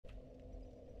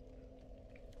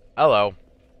Hello,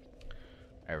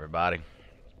 everybody.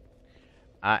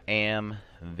 I am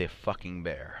the fucking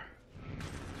bear.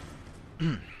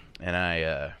 And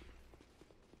I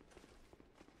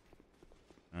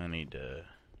need to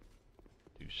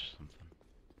do something.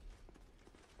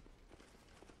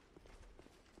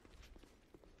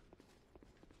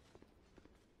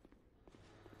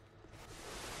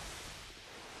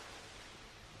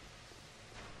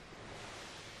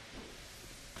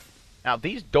 Now,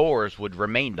 these doors would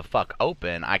remain the fuck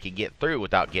open. I could get through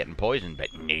without getting poisoned,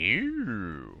 but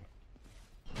no.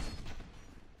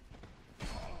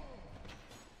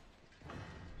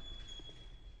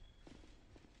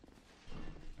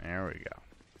 There we go.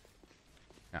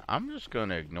 Now, I'm just going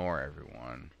to ignore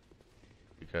everyone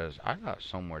because I got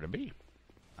somewhere to be.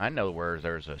 I know where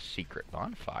there's a secret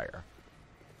bonfire.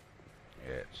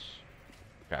 It's...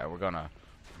 Okay, we're gonna...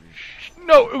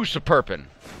 No, Usaperpin!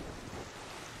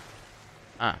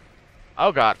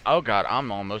 Oh god,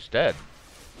 I'm almost dead.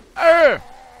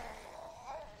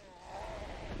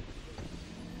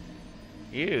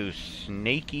 You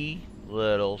sneaky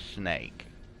little snake.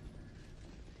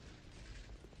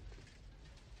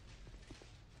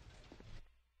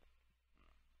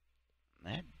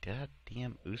 That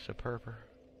goddamn Usaperper.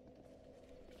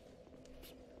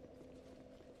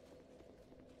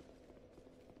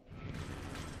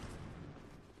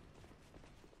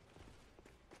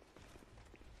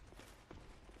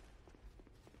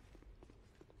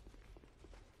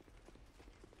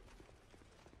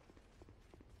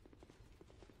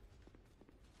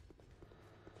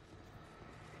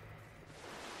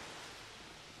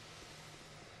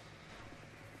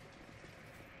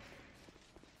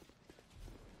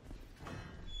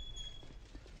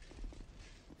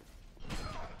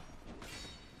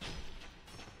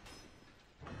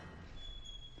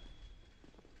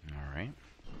 Alright.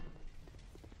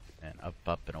 And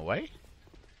up, and away.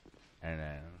 And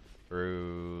then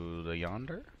through the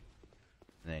yonder.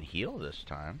 And then heal this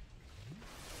time.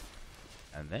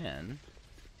 And then...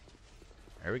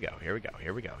 Here we go.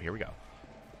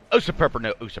 Usaperper,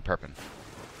 no, Usaperpin.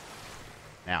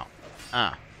 Now.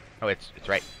 Oh, it's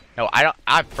right. No,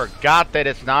 I forgot that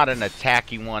it's not an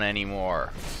attacky one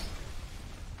anymore.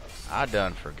 I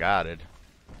done forgot it.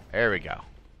 There we go.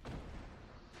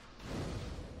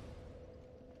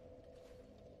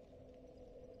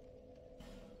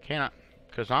 Cannot,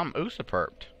 because I'm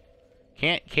Usaperped.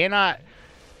 Cannot,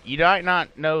 you might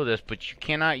not know this, but you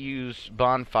cannot use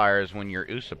bonfires when you're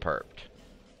Usaperped.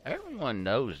 Everyone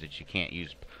knows that you can't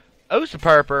use...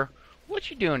 Usaperper, what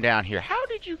you doing down here? How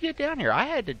did you get down here? I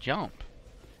had to jump.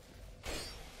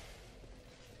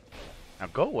 Now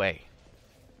go away.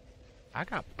 I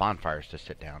got bonfires to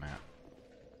sit down at.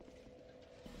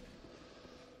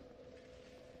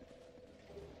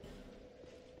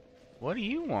 What do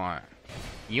you want?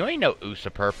 You ain't no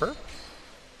Usaperper.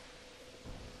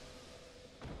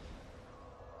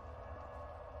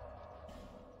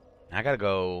 I gotta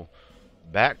go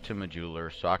back to my jeweler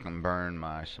so I can burn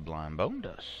my sublime bone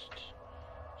dust.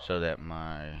 So that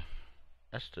my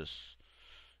Estus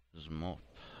is more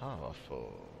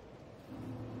powerful.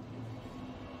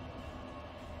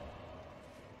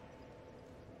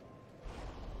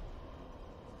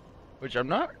 Which I'm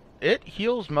not... It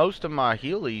heals most of my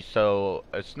healy, so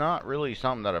it's not really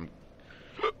something that I'm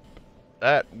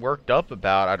that worked up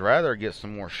about. I'd rather get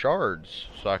some more shards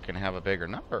so I can have a bigger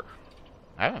number.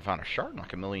 I haven't found a shard in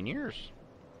like a million years.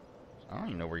 So I don't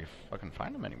even know where you fucking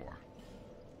find them anymore.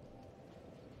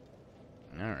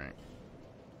 Alright.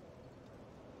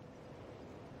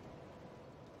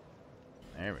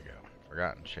 There we go.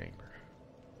 Forgotten chamber.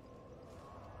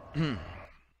 I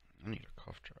need a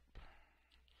cough drop.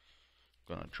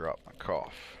 Gonna drop my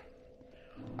cough.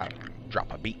 I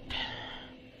drop a beat.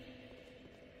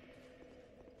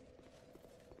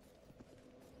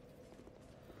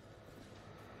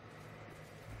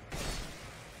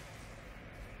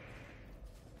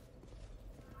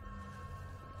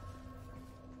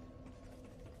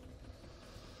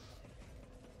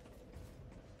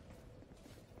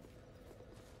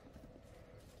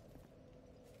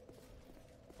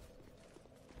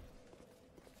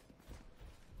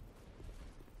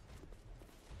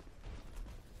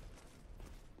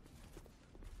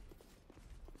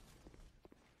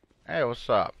 Hey, what's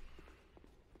up?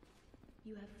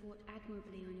 You have fought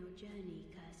admirably on your journey,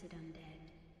 cursed undead.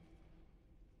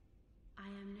 I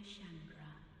am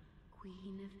Nashandra,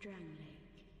 Queen of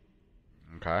Dranglake.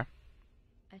 Okay.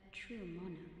 A true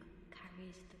monarch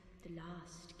carries the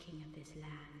last king of this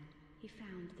land. He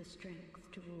found the strength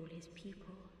to rule his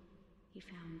people. He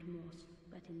found more,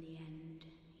 but in the end,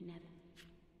 he never...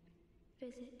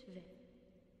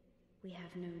 We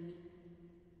have no need.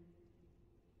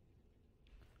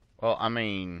 Well, I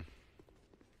mean,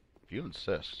 if you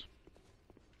insist.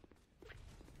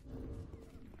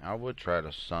 I would try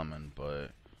to summon,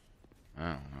 but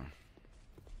I don't know.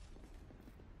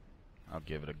 I'll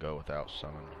give it a go without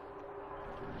summon.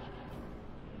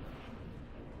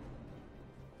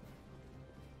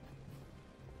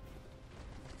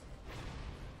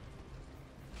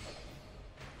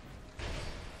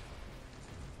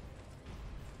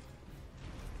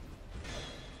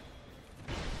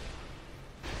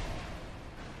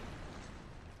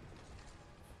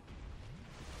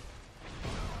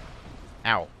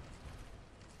 Ow.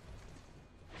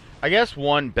 I guess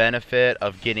one benefit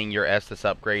of getting your Estus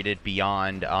upgraded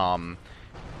beyond,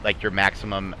 like your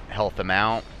maximum health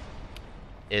amount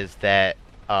is that,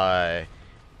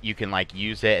 you can, like,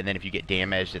 use it, and then if you get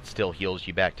damaged, it still heals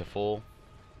you back to full.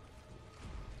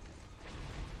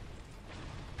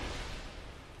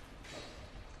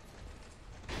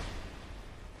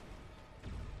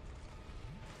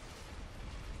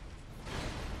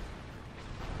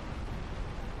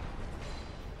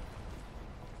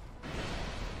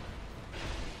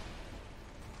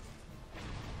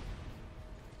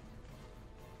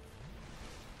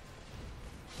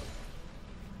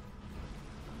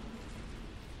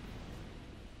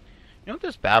 You know what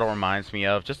this battle reminds me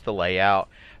of? Just the layout.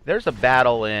 There's a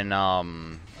battle in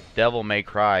Devil May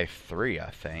Cry 3,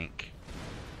 I think,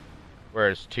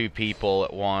 where it's two people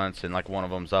at once and like one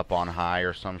of them's up on high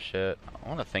or some shit. I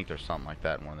want to think there's something like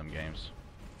that in one of them games.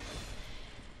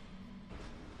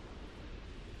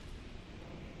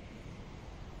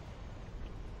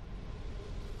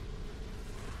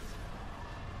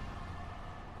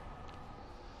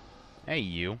 Hey,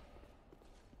 you.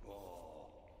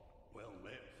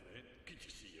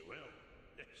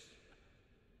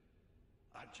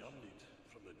 Journeyed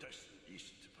from the distant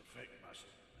east to perfect my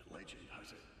legend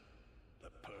has it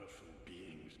that powerful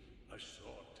beings are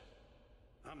sought.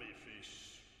 I may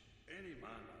face any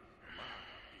manner of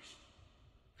beast.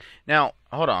 Now,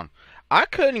 hold on. I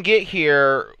couldn't get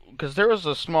here because there was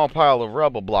a small pile of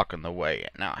rubble blocking the way.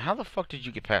 Now, how the fuck did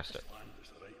you get past it? This land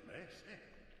is a right mess, eh?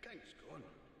 King's gone.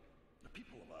 The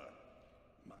people of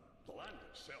the land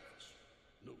itself is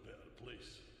no better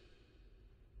place.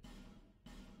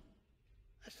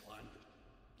 This land is...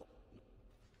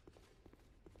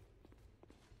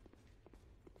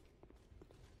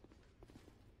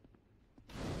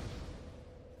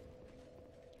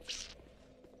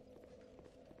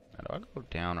 Now, do I go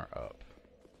down or up?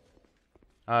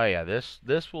 Oh yeah, this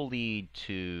will lead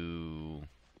to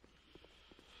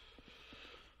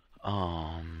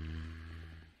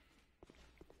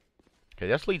okay,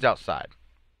 this leads outside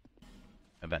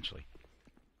eventually.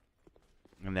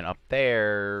 And then up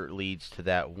there leads to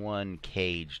that one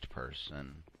caged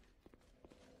person.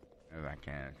 If I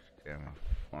can't get my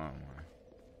phone.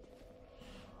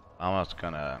 I'm almost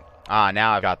gonna...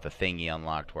 now I've got the thingy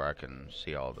unlocked where I can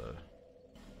see all the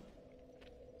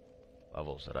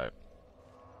levels that I...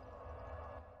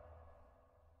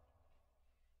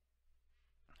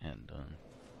 and done.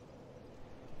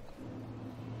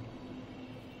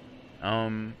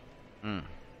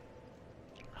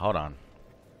 Hold on.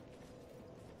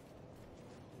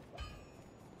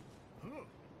 I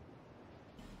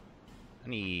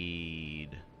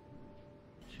need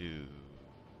to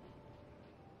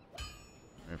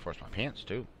reinforce my pants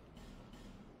too.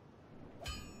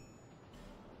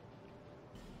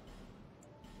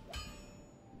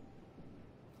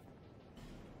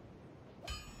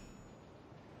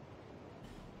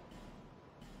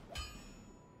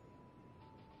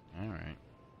 Alright.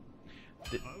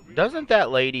 Doesn't that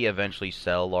lady eventually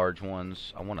sell large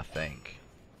ones? I want to think.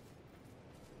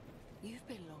 You've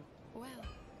been long. Well.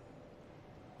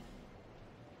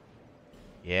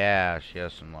 Yeah, she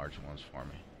has some large ones for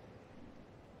me.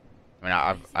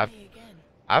 I mean,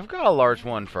 I've got a large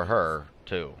one for her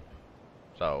too.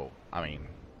 So, I mean,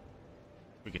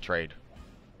 we could trade.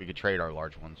 We could trade our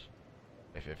large ones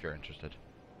if you're interested.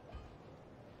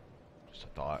 Just a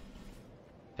thought.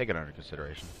 Take it under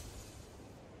consideration.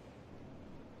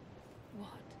 What?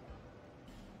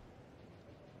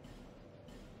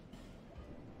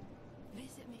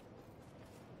 Visit me.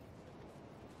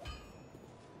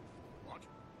 What?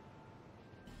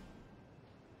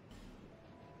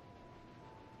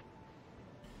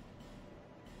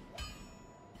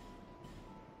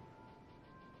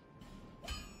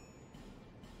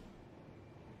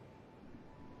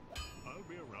 I'll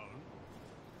be around.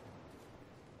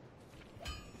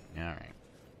 Alright.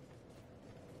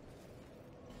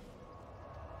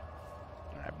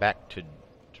 Alright, back to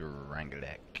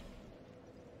Drangleic.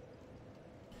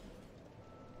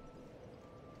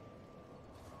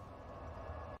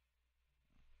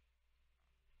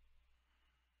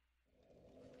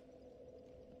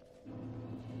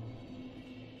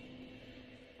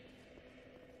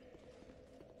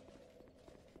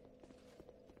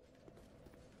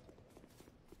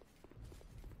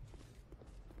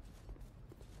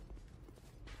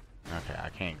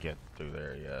 can't get through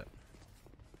there yet.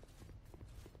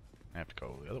 I have to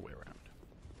go the other way around.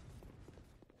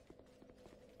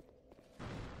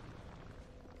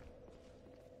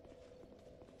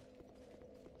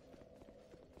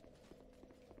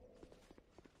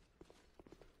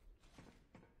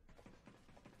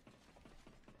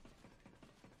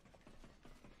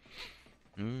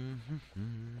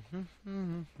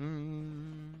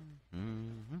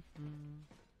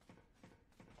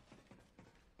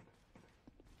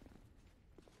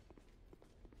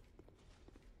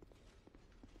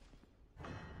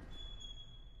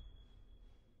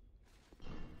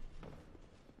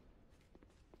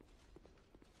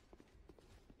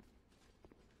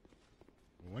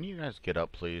 When do you guys get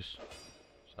up, please?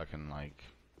 So I can, like...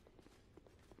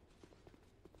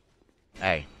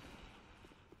 Hey.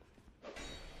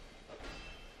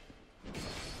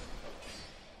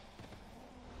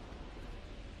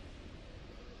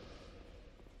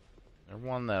 They're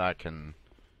one that I can...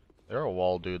 They're a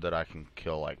wall dude that I can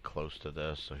kill, like, close to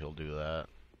this, so he'll do that.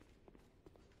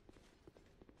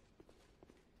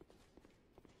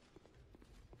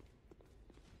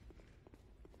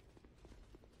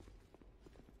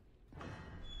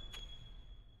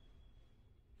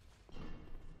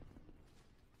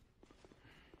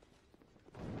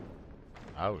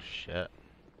 Oh, shit.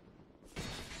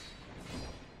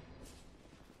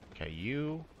 Okay,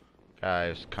 you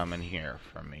guys come in here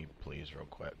for me, please, real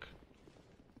quick.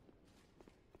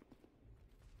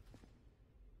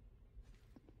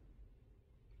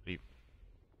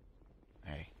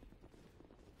 Hey.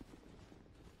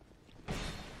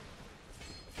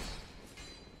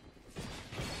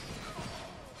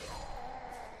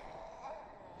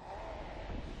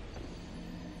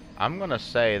 I'm gonna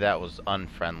say that was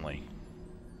unfriendly.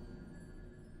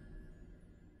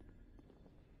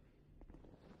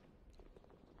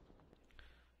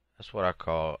 That's what I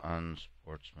call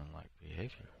unsportsmanlike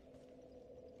behavior.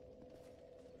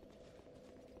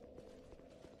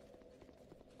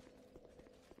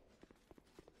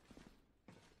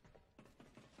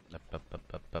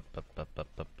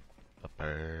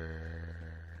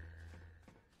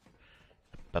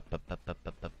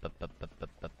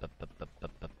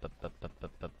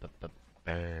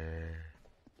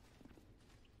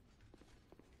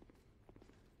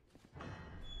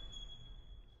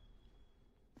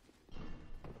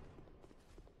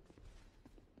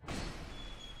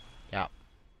 Yeah,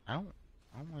 I don't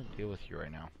want to deal with you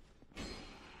right now.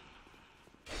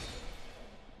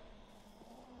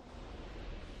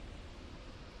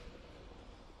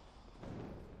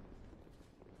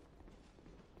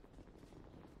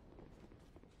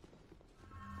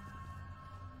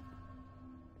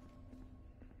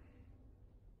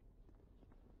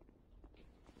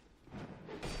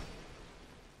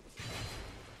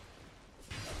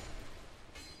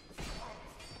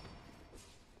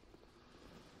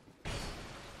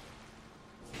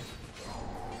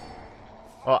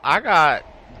 Well, I got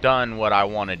done what I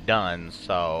wanted done,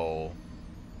 so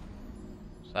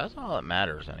that's all that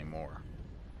matters anymore.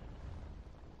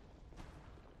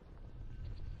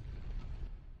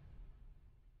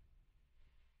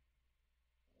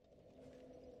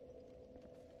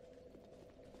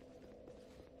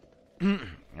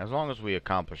 As long as we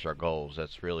accomplish our goals,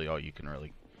 that's really all you can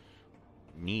really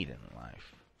need in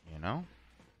life, you know?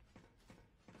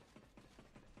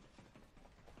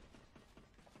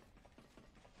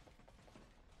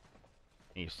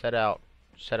 You set out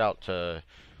to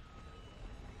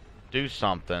do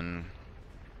something,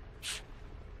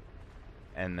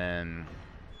 and then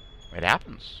it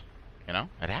happens, you know?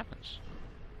 It happens.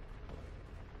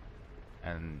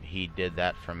 And he did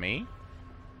that for me,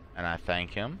 and I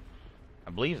thank him. I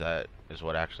believe that is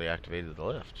what actually activated the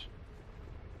lift.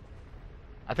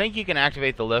 I think you can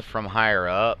activate the lift from higher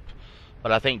up,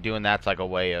 but I think doing that's like a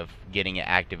way of getting it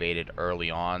activated early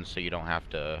on so you don't have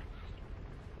to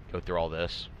go through all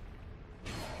this.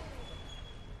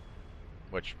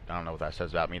 Which, I don't know what that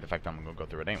says about me, the fact that I'm going to go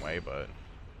through it anyway, but...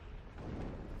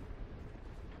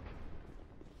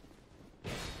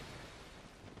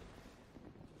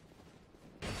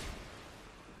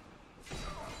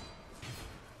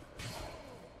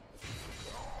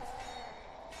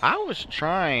 I was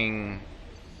trying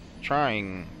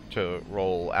to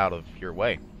roll out of your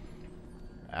way.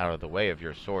 Out of the way of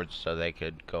your swords so they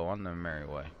could go on their merry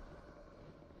way.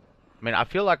 I mean, I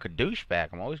feel like a douchebag.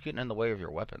 I'm always getting in the way of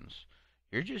your weapons.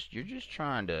 You're just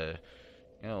trying to,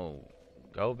 you know,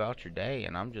 go about your day,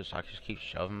 and I just keep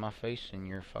shoving my face in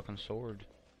your fucking sword.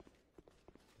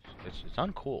 It's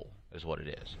uncool, is what it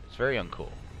is. It's very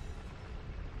uncool.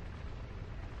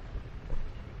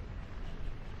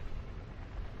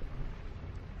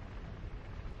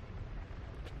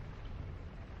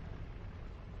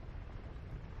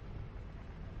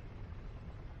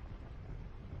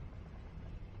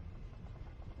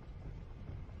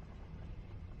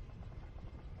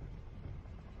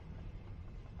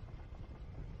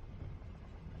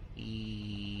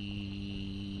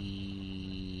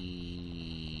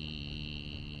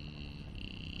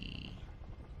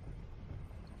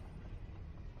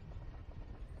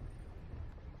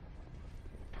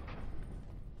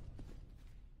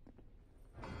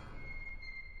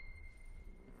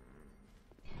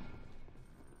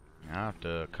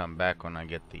 to come back when I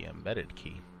get the embedded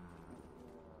key.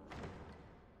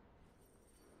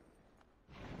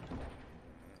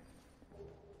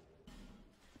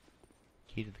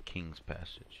 Key to the King's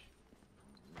Passage.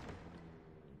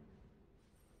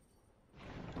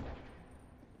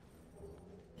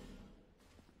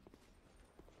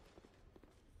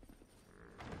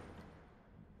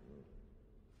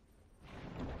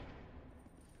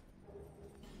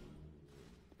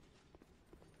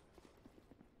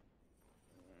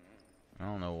 I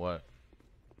don't know what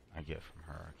I get from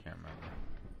her. I can't remember.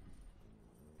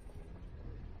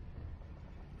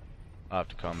 I'll have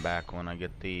to come back when I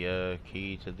get the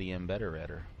key to the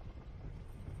embedder.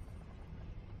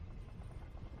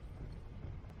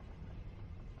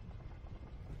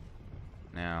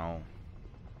 Now,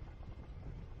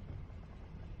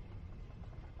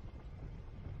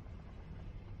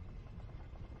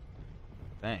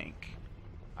 I think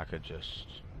I could just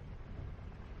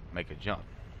make a jump.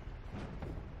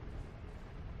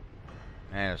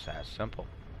 And it's that simple.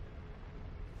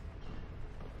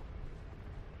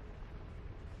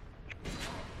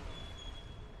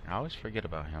 I always forget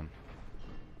about him.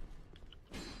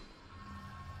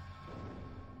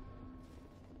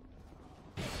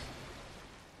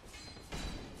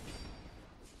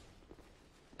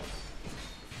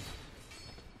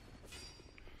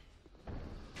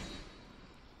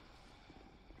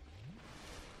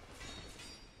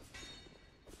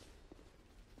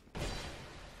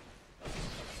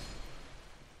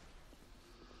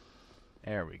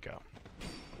 There we go.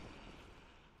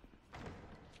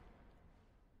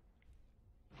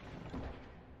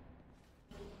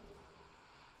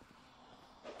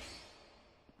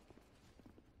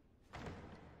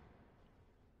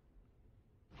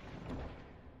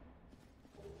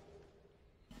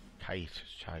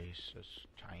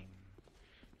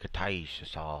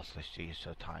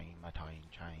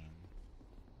 Chime.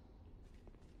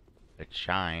 The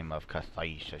chime of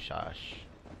Cathayshash.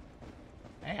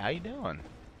 Hey, how you doing?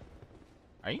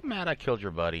 Are you mad I killed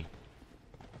your buddy?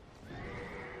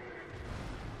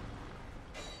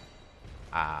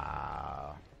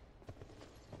 Ah.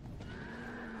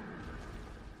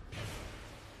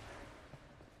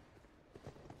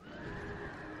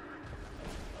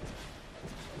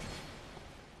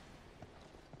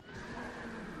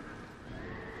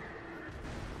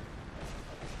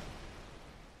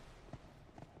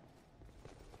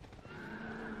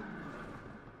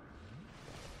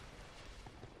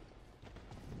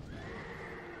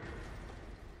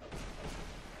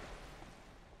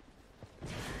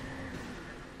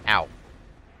 Ow.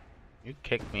 You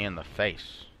kicked me in the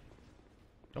face.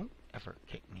 Don't ever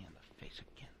kick me in the face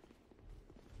again.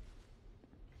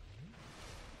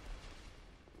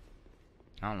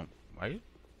 I don't know.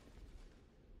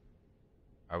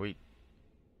 Are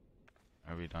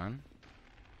we done?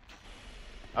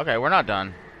 Okay, we're not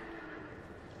done.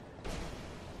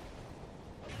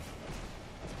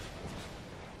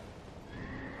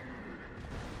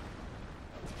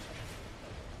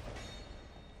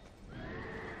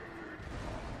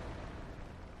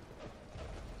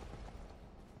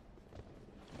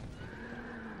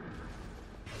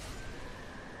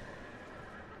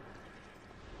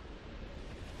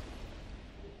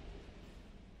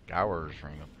 Gower's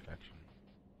Ring of Protection.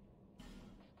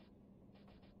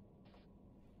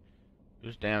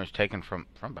 Use damage taken from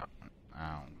behind.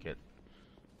 I don't get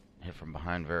hit from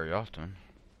behind very often.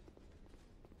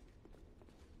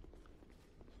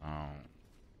 So,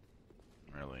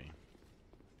 really,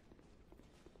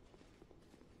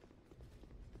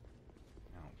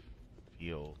 I don't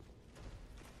feel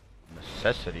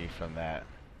necessity from that.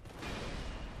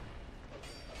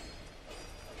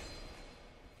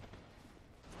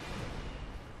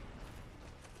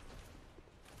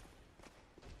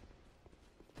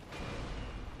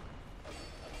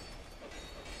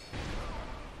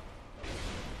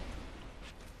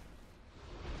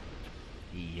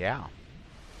 Yeah.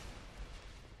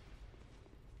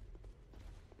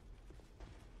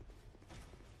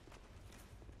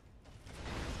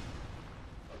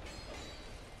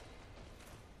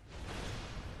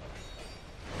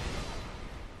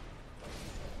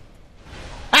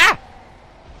 Ah!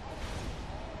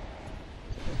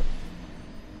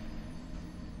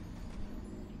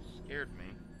 Scared me.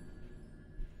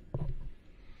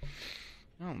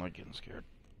 I don't like getting scared.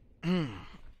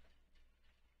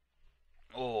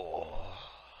 Oh.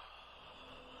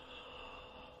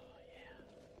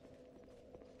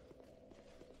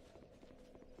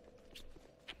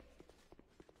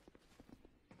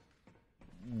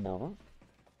 No.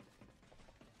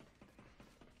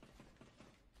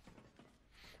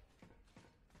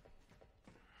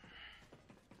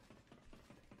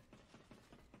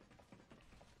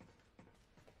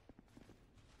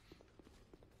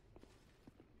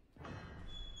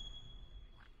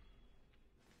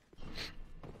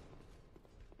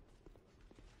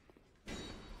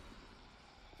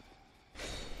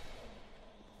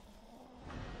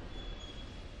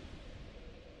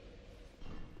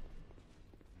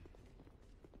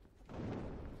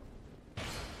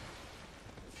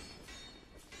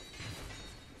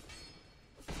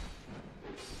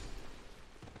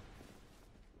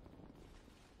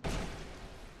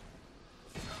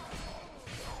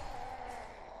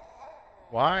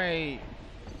 Why?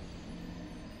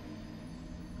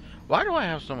 Why do I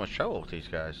have so much trouble with these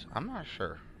guys? I'm not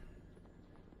sure.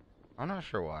 I'm not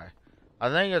sure why. I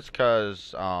think it's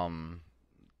because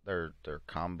their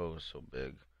combo is so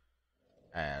big,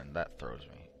 and that throws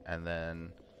me. And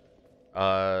then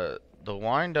the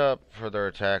wind up for their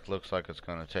attack looks like it's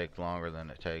gonna take longer than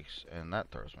it takes, and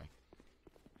that throws me.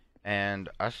 And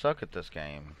I suck at this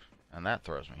game, and that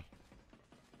throws me.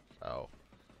 So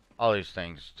all these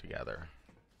things together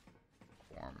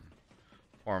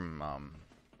form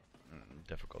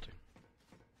difficulty.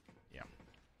 Yeah.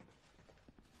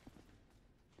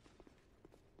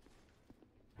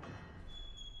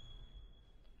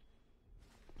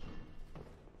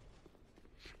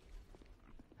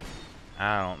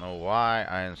 I don't know why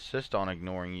I insist on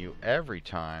ignoring you every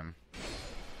time.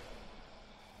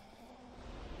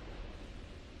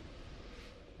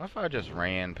 What if I just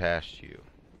ran past you?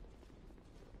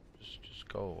 Just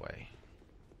go away.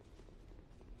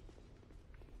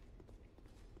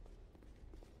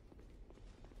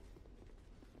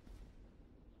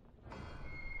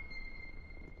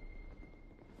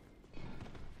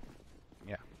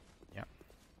 Yeah. Yeah.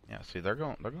 Yeah, see, they're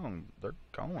going. They're going.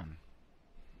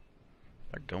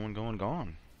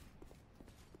 Gone.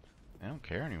 They don't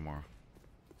care anymore.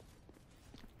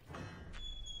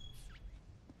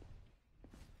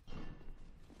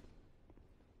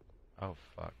 Oh,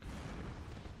 fuck.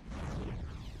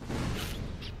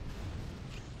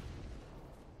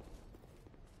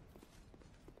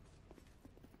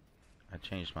 I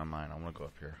changed my mind. I want to go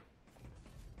up here.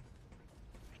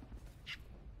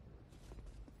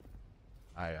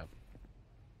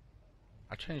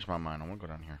 I changed my mind. I want to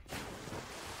go down here.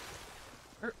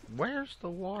 Where's the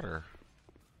water?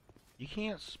 You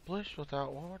can't splish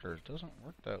without water. It doesn't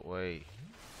work that way.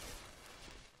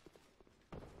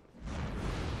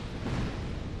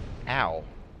 Ow.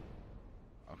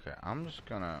 Okay, I'm just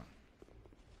gonna...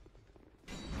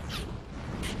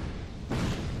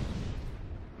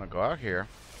 I'm gonna go out here.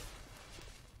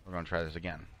 We're gonna try this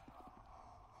again.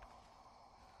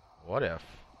 What if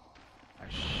I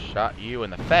shot you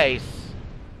in the face?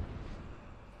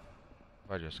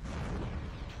 If I just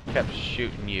kept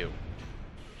shooting you.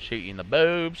 Shoot you in the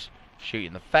boobs, shoot you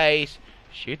in the face,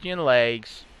 shoot you in the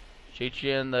legs, shoot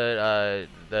you in the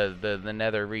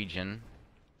nether region.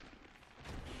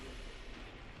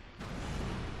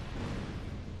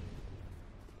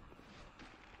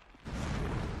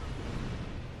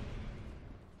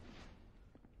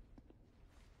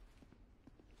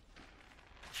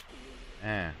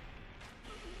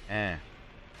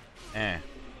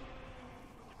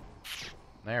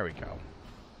 There we go.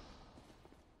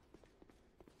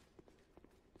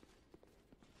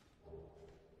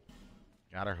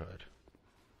 Got her hood.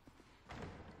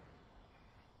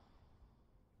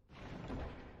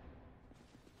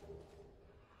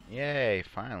 Yay,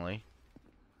 finally.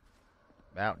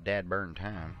 About dead burn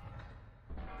time.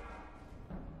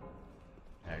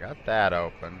 I got that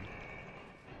open.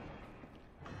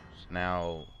 So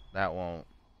now that won't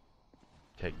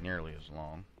take nearly as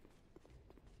long.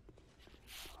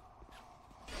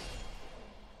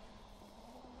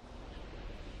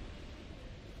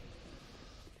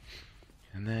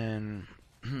 And then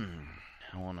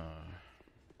I want to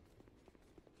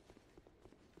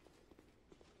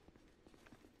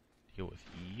deal with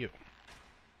you.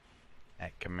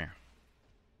 Hey, come here.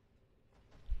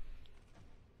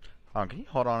 Hold on, can you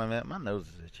hold on a minute? My nose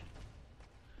is itchy.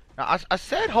 Now, I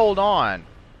said hold on.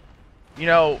 You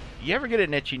know, you ever get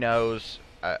an itchy nose?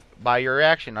 By your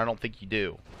reaction, I don't think you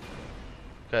do.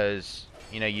 Because,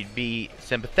 you know, you'd be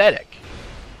sympathetic.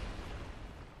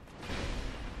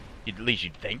 At least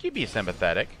you'd think you'd be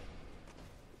sympathetic.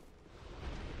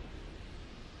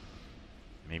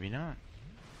 Maybe not.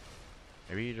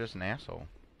 Maybe you're just an asshole.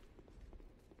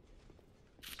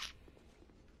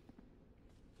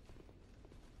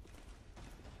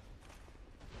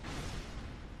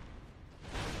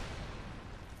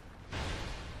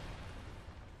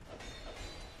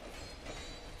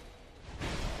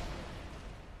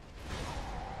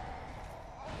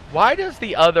 Why does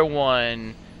the other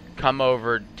one come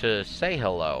over to say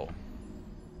hello?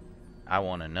 I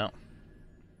want to know.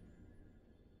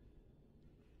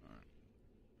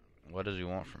 What does he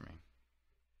want from me?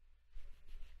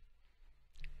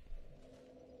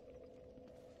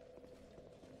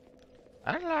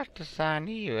 I'd like to sign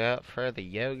you up for the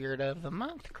Yogurt of the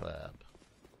Month Club.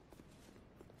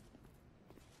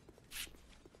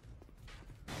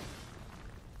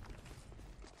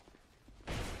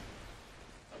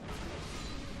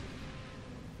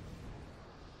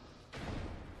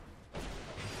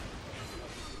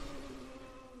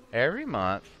 Every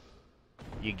month,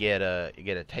 you get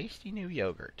a tasty new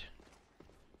yogurt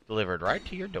delivered right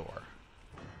to your door.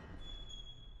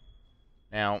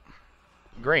 Now,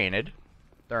 granted,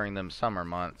 during them summer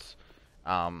months,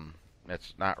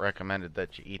 it's not recommended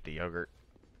that you eat the yogurt.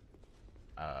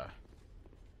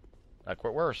 Like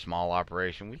we're a small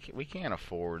operation, we can't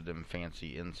afford them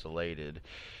fancy insulated,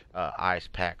 ice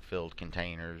pack filled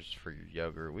containers for your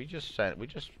yogurt. We just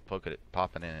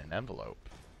pop it in an envelope.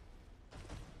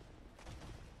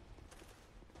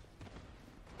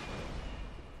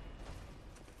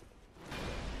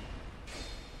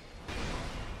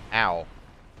 Ow.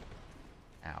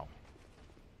 Ow.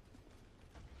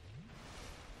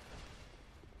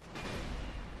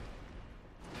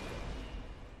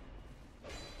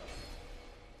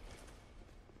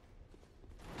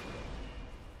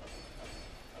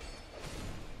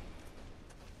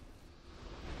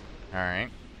 Alright.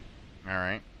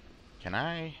 Alright. Can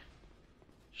I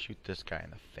shoot this guy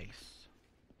in the face?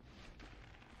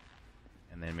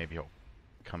 And then maybe he'll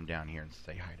come down here and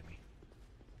say hi to me.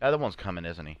 The other one's coming,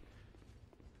 isn't he?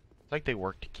 It's like they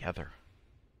work together.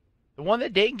 The one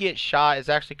that didn't get shot is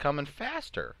actually coming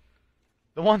faster.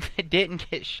 The one that didn't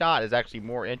get shot is actually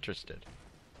more interested.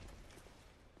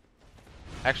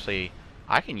 Actually,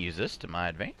 I can use this to my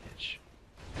advantage.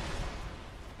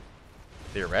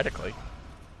 Theoretically.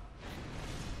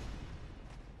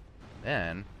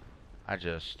 Then, I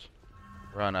just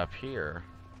run up here.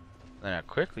 Then I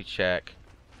quickly check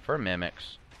for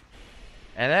mimics.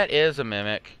 And that is a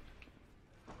mimic.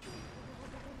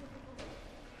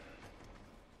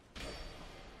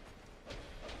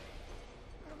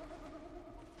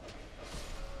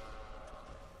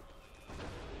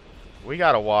 We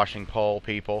got a washing pole,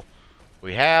 people.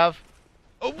 We have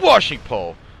a washing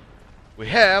pole. We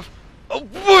have a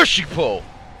washing pole.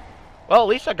 Well, at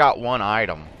least I got one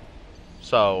item.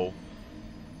 So,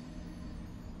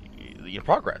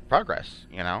 progress,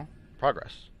 you know,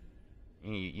 progress.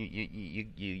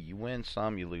 You win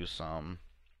some, you lose some.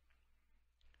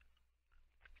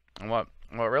 And what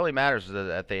really matters is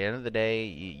that at the end of the day,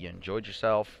 you enjoyed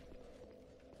yourself,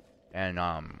 and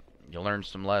you learned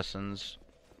some lessons,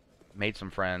 made some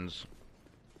friends.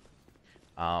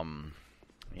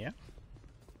 Yeah.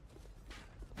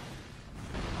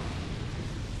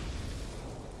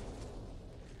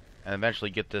 And eventually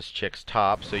get this chick's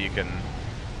top so you can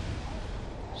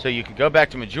go back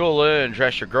to Majula and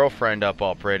dress your girlfriend up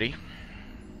all pretty.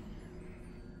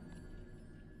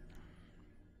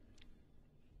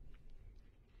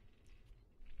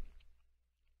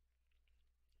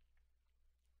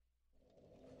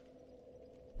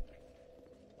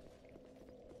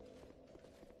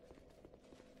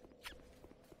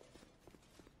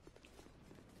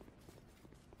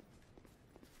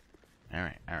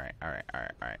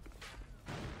 Alright.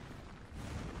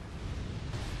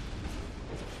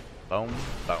 Boom,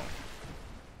 boom.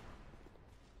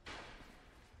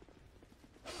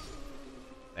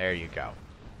 There you go.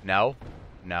 No.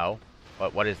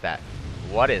 What is that?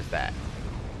 What is that?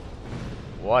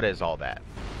 What is all that?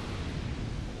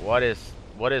 What is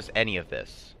any of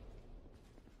this?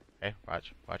 Okay,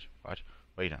 watch. What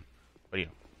are you doing?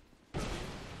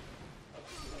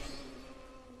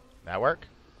 That work?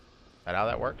 Is that how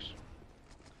that works?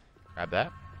 Grab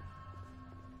that.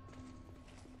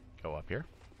 Go up here.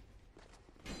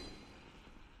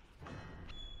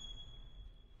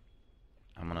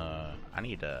 I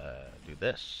need to do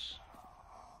this.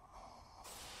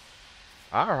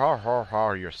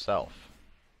 Har yourself.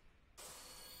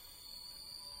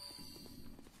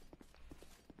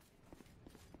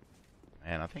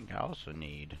 And I think I also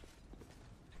need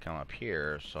to come up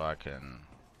here so I can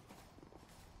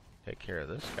take care of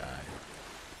this guy.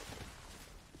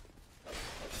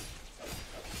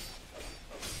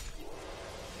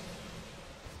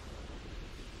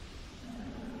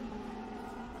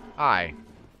 Hi.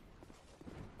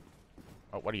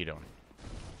 Oh, what are you doing?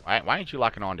 Why aren't you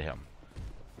locking onto him?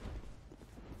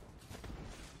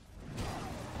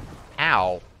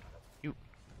 Ow. You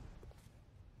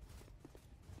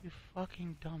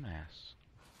fucking dumbass.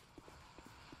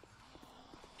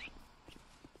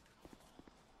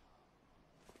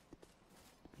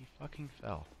 You fucking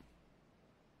fell.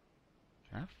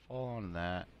 Can I fall on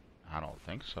that? I don't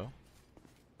think so.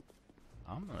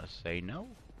 I'm gonna say no.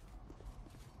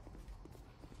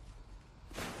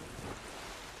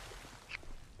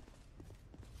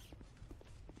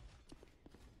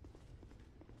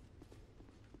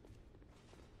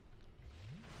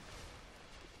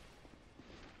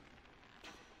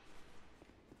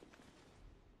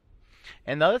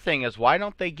 And the other thing is, why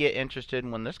don't they get interested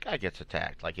when this guy gets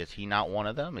attacked? Like, is he not one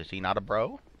of them? Is he not a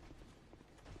bro?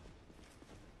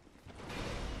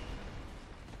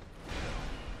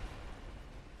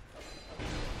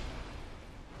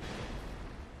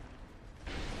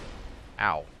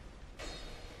 Ow.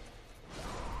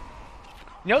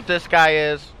 You know what this guy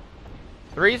is?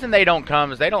 The reason they don't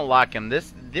come is they don't like him.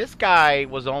 This guy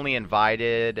was only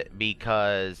invited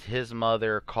because his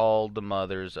mother called the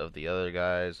mothers of the other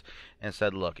guys and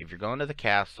said, look, if you're going to the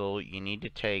castle, you need to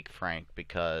take Frank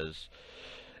because,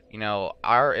 you know,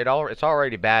 it's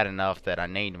already bad enough that I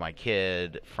named my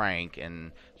kid Frank,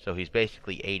 and so he's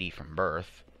basically 80 from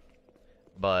birth.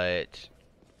 But,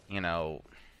 you know,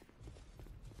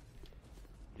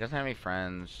 he doesn't have any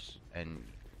friends, and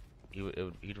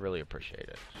he'd really appreciate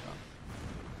it. So.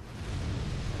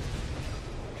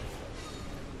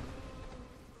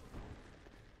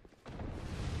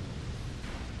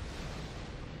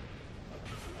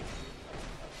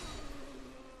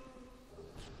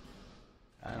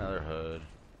 Another hood.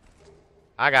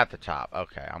 I got the top.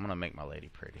 Okay, I'm gonna make my lady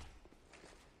pretty.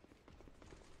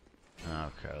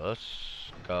 Okay,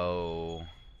 let's go.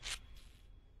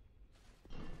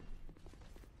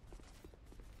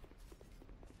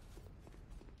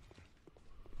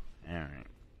 Alright.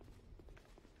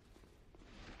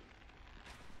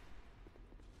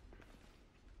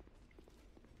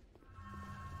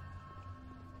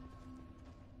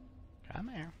 Come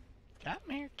here. Come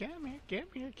here, come here, come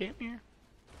here, come here.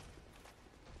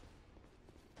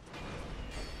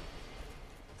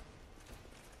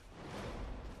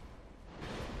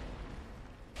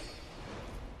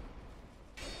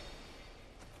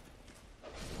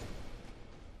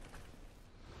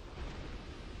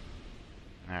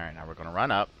 Alright, now we're going to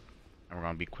run up, and we're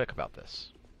going to be quick about this.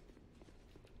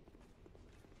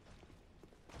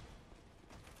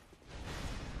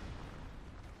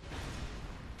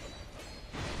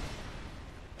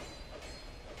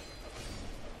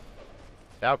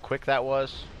 See how quick that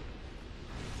was?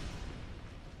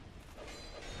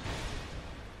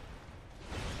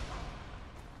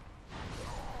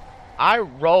 I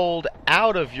rolled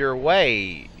out of your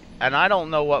way, and I don't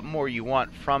know what more you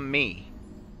want from me.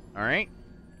 Alright?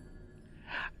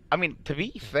 I mean, to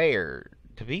be fair,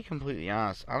 to be completely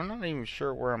honest, I'm not even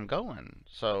sure where I'm going.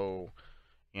 So,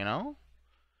 you know?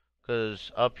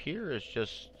 Because up here is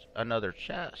just another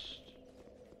chest.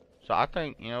 So I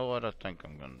think, you know what I think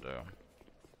I'm going to do?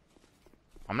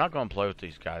 I'm not going to play with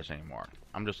these guys anymore.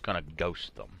 I'm just going to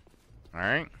ghost them.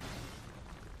 Alright?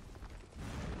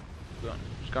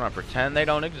 Just going to pretend they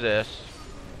don't exist.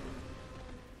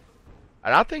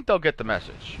 And I think they'll get the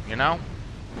message, you know?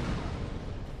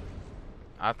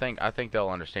 I think they'll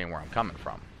understand where I'm coming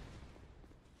from.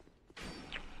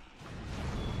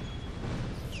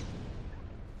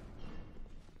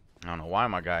 I don't know why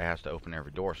my guy has to open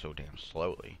every door so damn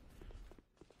slowly.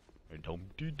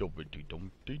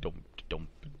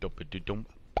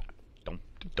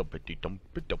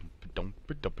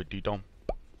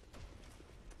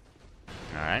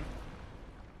 Alright.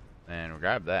 And we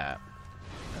grab that.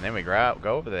 And then we go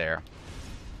over there.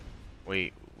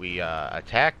 We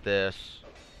attack this.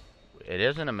 It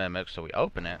isn't a mimic, so we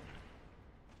open it.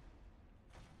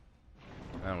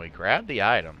 And we grab the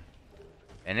item.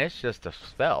 And it's just a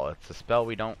spell. It's a spell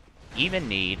we don't even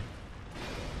need.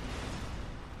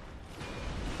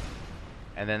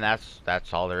 And then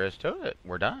that's all there is to it.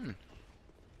 We're done.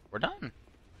 We're done.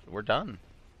 We're done.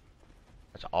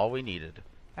 That's all we needed.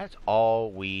 That's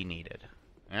all we needed.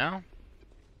 You know?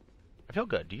 I feel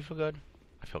good. Do you feel good?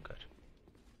 I feel good.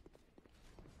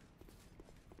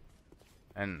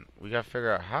 And we gotta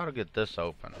figure out how to get this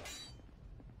open.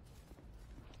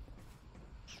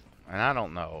 And I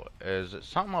don't know. Is it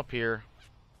something up here?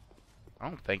 I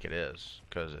don't think it is,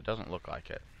 because it doesn't look like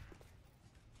it.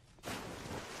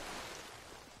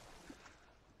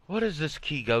 What does this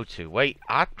key go to? Wait,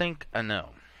 I think I know.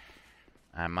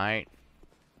 I might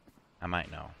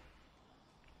know.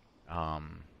 I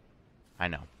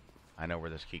know. I know where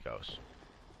this key goes.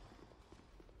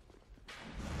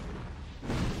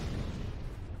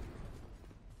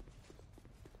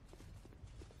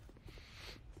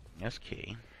 This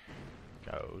key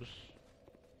goes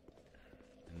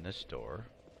in this door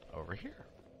over here.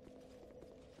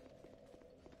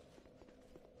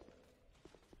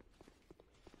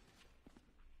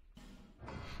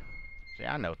 See,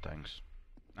 I know things.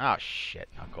 Oh shit,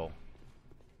 Knuckle.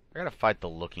 I gotta fight the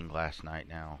Looking Glass Knight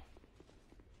now.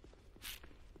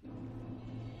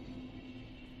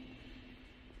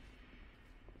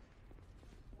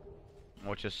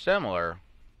 Which is similar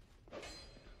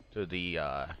to the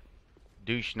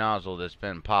douche nozzle that's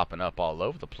been popping up all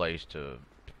over the place to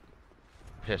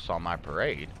piss on my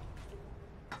parade.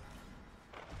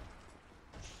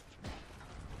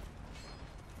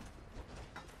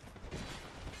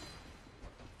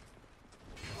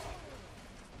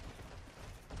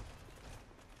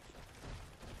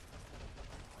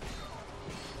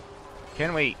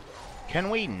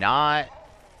 Can we not?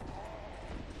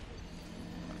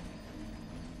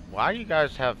 Why do you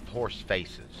guys have horse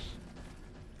faces?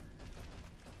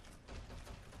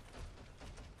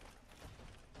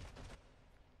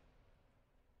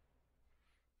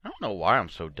 I don't know why I'm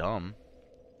so dumb.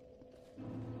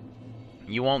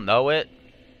 You won't know it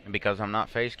because I'm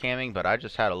not face camming, but I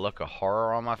just had a look of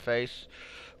horror on my face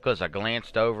because I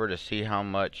glanced over to see how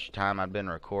much time I'd been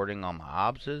recording on my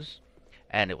obses,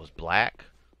 and it was black.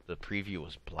 The preview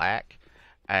was black,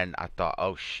 and I thought,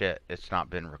 oh shit, it's not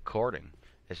been recording.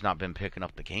 It's not been picking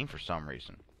up the game for some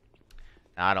reason.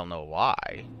 Now, I don't know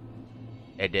why.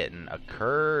 It didn't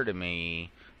occur to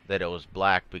me that it was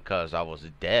black because I was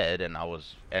dead and I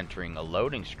was entering a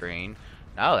loading screen.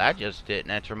 No, that just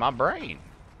didn't enter my brain.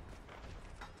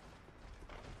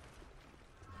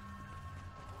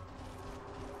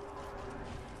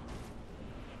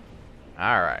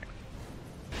 Alright.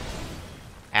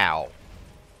 Ow.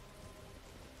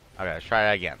 Okay, let's try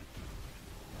that again.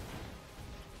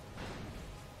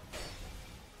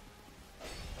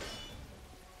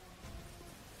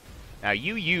 Now,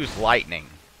 you use lightning.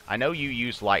 I know you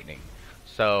use lightning.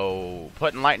 So,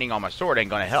 putting lightning on my sword ain't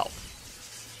gonna help.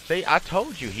 See, I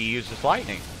told you he uses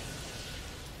lightning.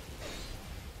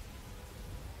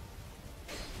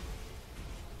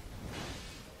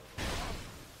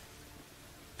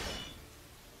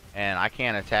 And I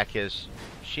can't attack his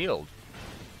shield.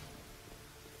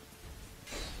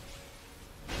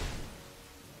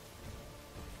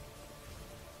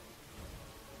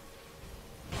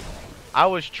 I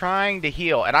was trying to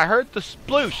heal, and I heard the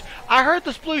sploosh. I heard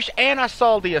the sploosh, and I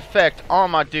saw the effect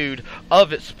on my dude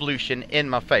of it splooshin' in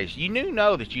my face. You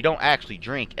know that you don't actually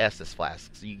drink Estus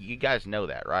flasks. You guys know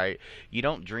that, right? You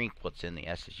don't drink what's in the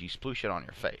Estus. You sploosh it on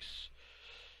your face.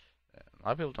 A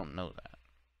lot of people don't know that.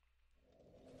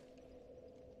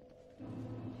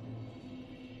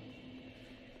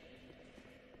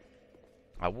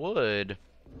 I would.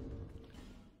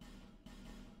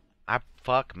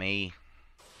 Fuck me.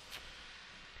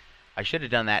 I should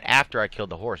have done that after I killed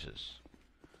the horses.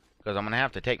 Because I'm going to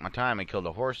have to take my time and kill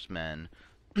the horsemen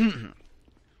in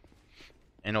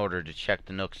order to check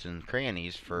the nooks and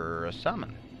crannies for a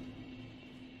summon.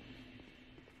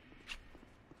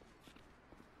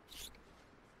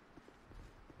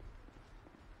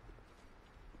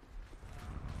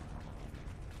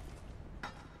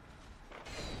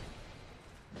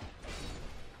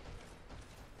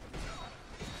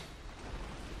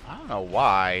 I don't know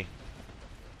why.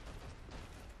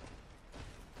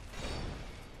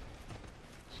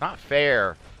 It's not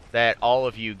fair that all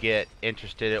of you get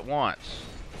interested at once.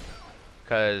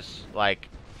 Because, like,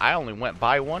 I only went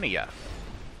by one of you.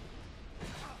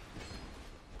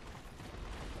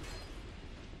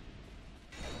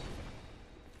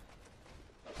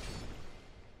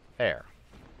 There.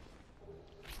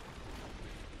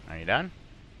 Are you done?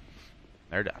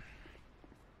 They're done.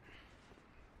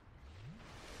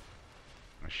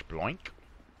 Sploink.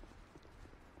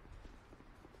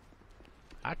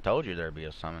 I told you there'd be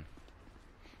a summon.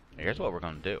 Here's what we're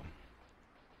gonna do.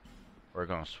 We're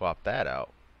gonna swap that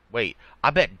out. Wait, I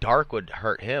bet Dark would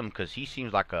hurt him because he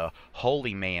seems like a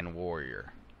holy man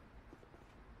warrior.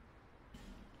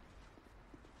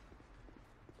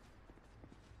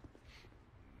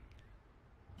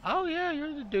 Oh yeah,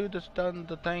 you're the dude that's done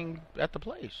the thing at the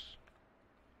place.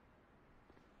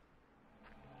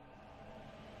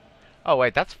 Oh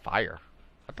wait, that's fire.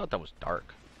 I thought that was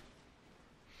Dark.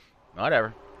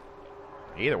 Whatever.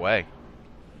 Either way.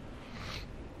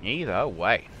 Either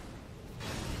way.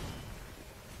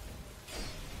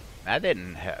 That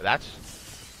didn't... That's...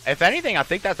 If anything, I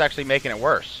think that's actually making it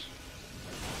worse.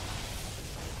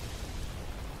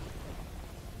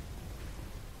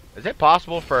 Is it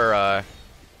possible for a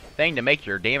thing to make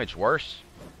your damage worse?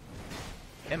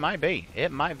 It might be.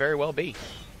 It might very well be.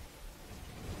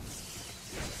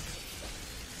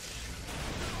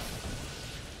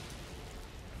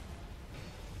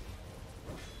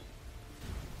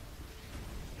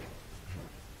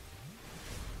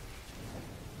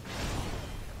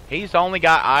 He's only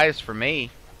got eyes for me.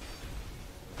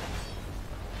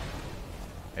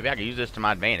 Maybe I can use this to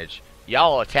my advantage.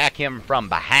 Y'all attack him from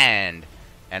behind,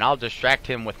 and I'll distract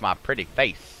him with my pretty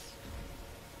face.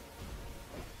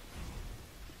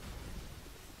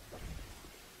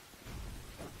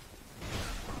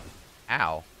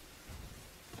 Ow.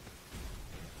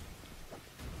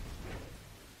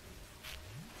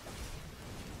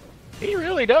 He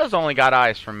really does only got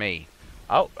eyes for me.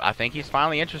 Oh, I think he's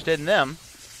finally interested in them.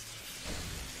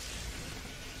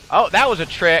 Oh, that was a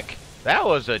trick. That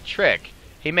was a trick.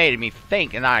 He made me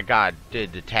think, and I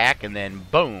did attack, and then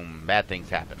boom, bad things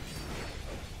happen.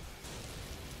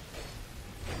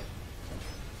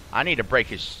 I need to break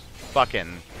his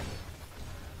fucking...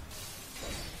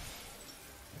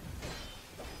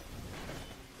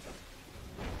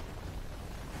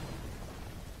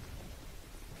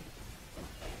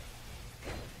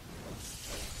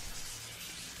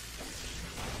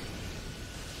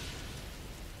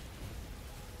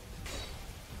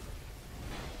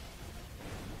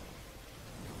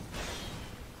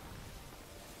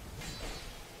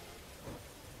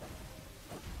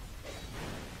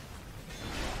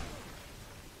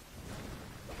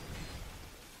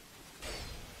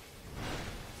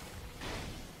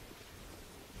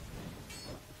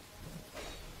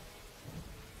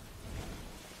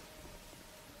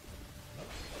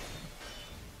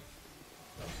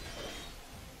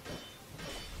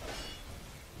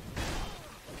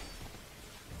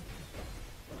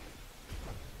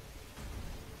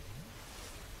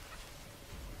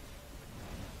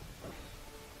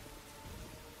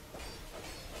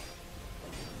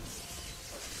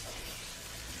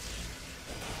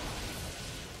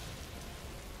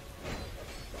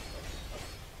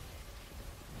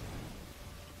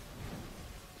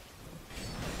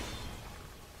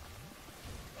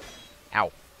 Ow.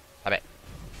 Stop it.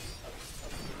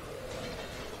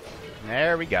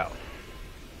 There we go.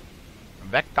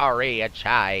 Victory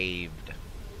achieved.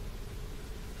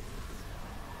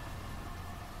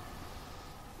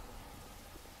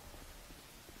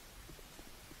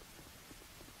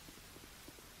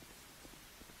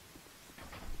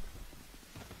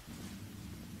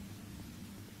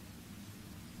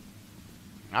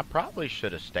 I probably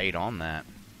should have stayed on that.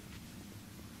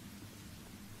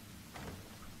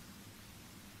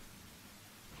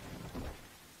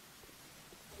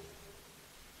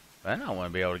 Then I want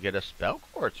to be able to get a spell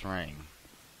quartz ring.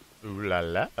 Ooh la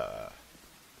la.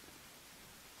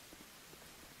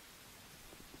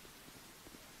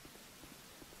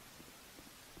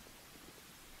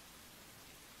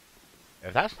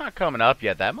 If that's not coming up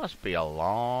yet, that must be a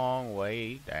long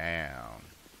way down.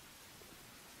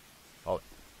 Oh.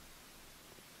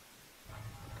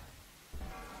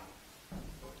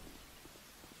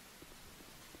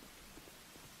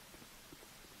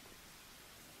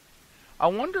 I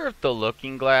wonder if the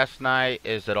Looking Glass Knight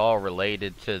is at all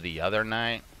related to the other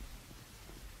knight.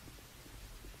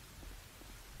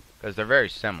 Because they're very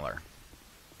similar.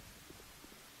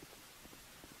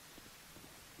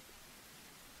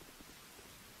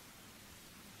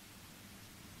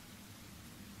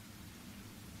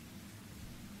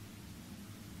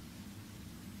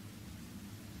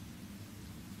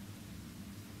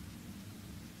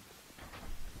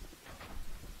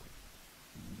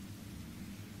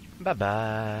 Bye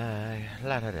bye.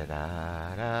 La da da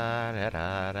da da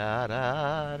da da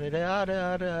da da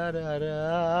da da da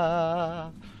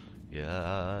da.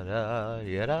 Ya da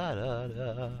ya da da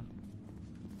da.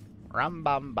 Ram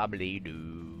bam bubbly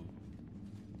doo.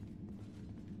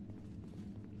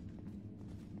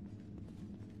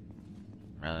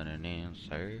 Running in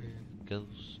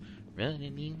circles,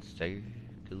 running in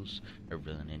circles,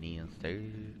 running in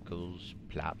circles,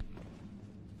 plop.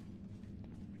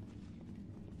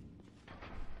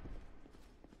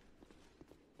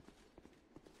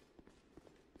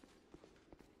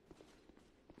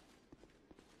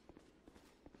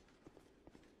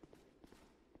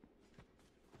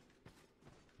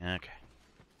 Okay.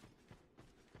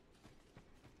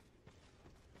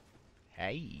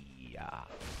 Hey.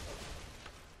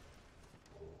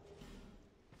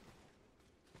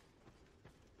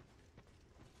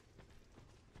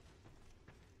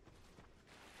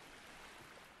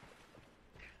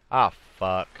 Ah,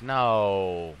 fuck.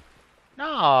 No.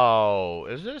 No.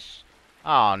 Is this...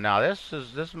 Oh, no. This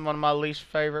is one of my least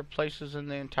favorite places in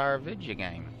the entire video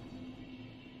game.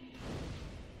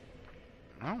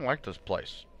 I don't like this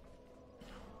place.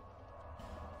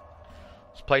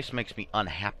 This place makes me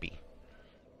unhappy.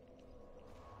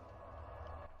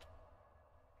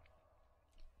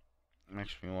 It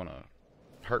makes me want to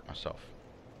hurt myself.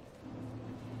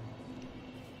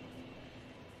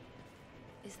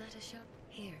 Is that a shop?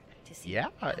 Here, to see. Yeah,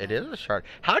 it is a shard.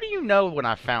 How do you know when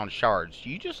I found shards? Do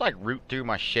you just like root through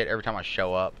my shit every time I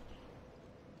show up?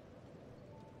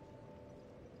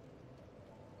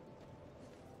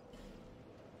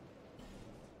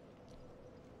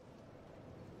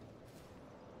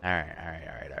 Alright.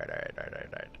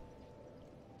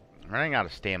 I'm running out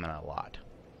of stamina a lot.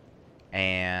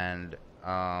 And, oh,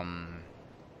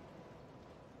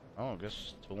 I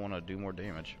guess still want to do more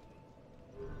damage.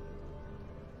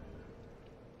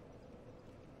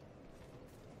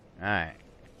 Alright.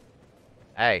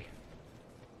 Hey.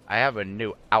 I have a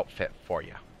new outfit for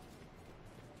you.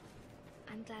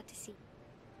 I'm glad to see.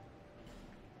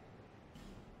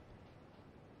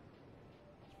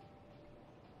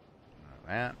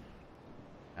 that.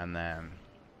 And then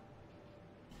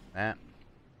that.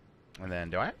 And then,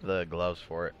 do I have the gloves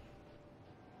for it?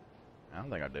 I don't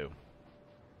think I do.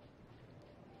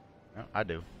 No, I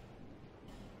do.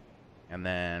 And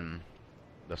then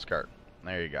the skirt.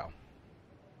 There you go.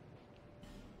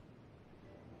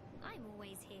 I'm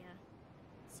always here.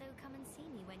 So come and see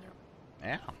me when you're...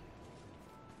 Yeah.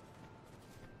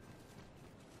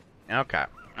 Okay.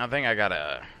 I think I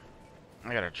gotta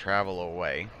travel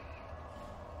away.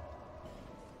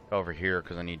 Over here,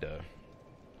 because I need to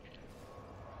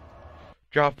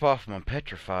drop off my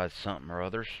petrified something or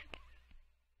others.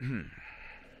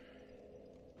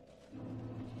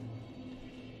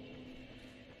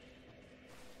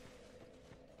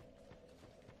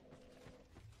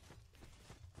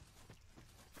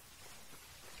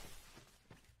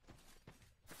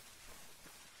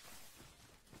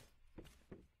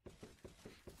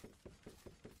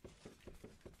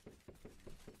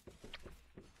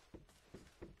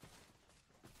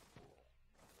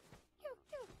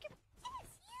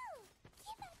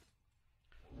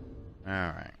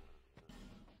 Alright.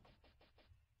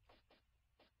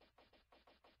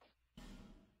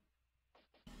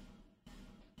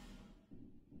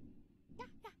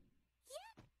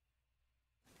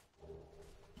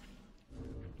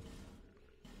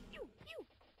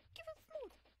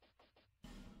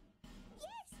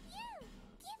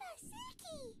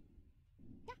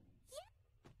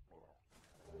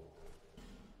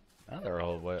 Another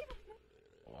old whip.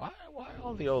 Why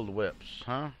all the old whips,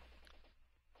 huh?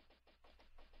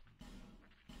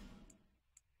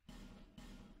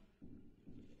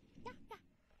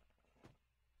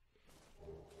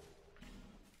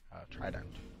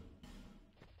 Trident.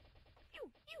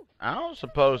 I don't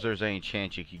suppose there's any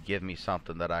chance you could give me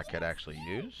something that I could actually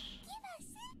use.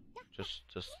 Just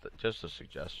a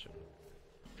suggestion.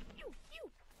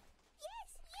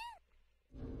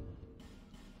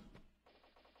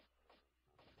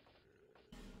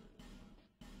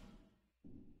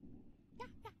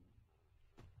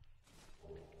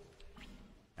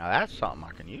 Now that's something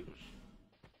I can use.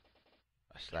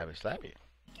 A slabby.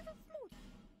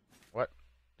 What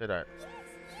did I?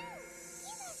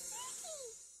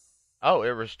 Oh, it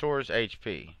restores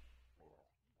HP.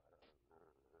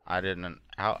 I didn't.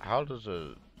 How does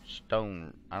a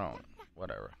stone? I don't.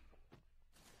 Whatever.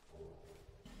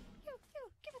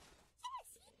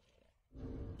 I'm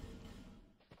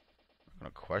gonna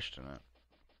question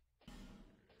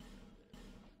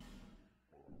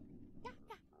it.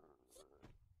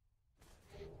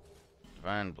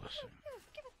 Divine blessing.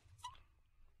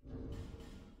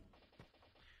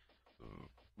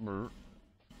 Brr.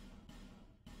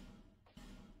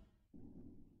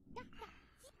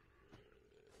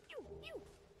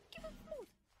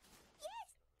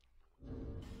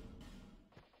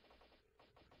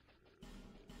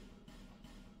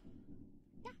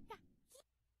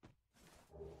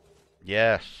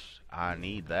 Yes, I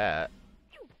need that.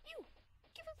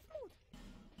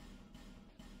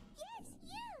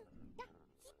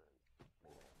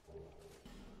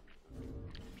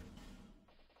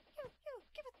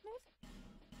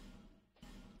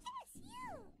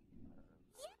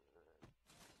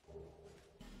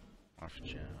 Off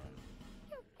gem.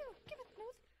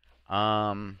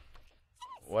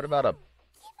 What about a?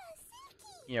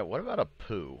 Yeah, what about a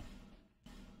poo?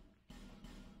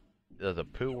 Does a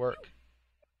poo work?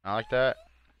 I like that.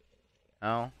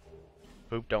 No,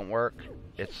 poop don't work.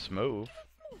 It's smooth.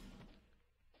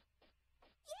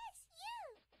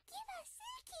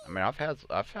 I mean,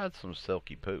 I've had some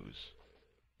silky poos.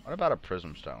 What about a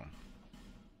prism stone?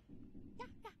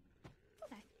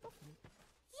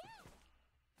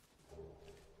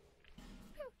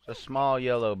 It's a small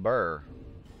yellow burr.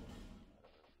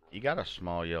 You got a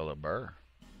small yellow burr.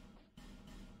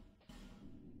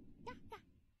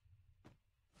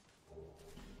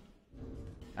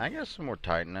 I got some more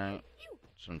titanite,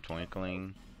 some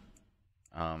twinkling.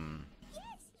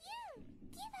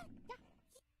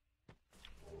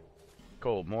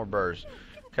 Cool, more burrs.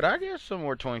 Could I get some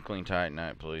more twinkling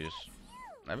titanite, please?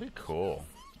 That'd be cool.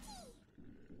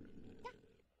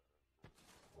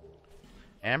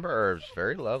 Amber herbs,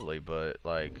 very lovely, but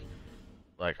like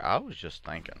I was just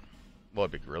thinking,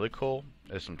 what'd be really cool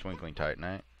is some twinkling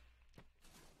titanite.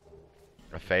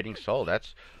 A fading soul.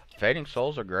 Fading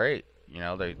souls are great. You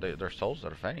know, they're souls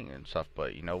that are fading and stuff.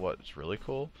 But you know what's really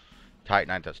cool?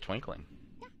 Titanite that's twinkling.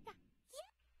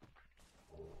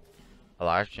 A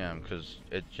life gem, because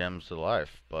it gems the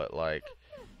life. But like,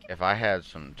 if I had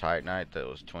some titanite that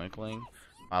was twinkling,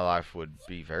 my life would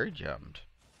be very gemmed.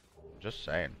 Just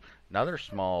saying. Another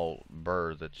small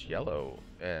burr that's yellow,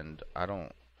 and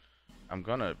I'm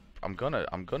gonna I'm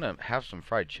gonna have some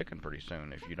fried chicken pretty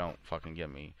soon if you don't fucking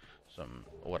give me some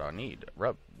what I need.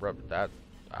 Rub that.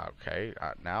 Okay.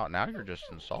 Now you're just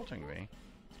insulting me.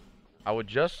 I would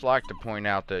just like to point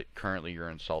out that currently you're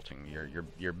insulting me.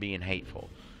 You're being hateful.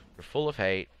 You're full of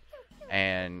hate,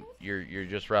 and you're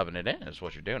just rubbing it in. Is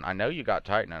what you're doing. I know you got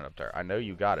Titanite up there. I know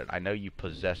you got it. I know you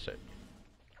possess it.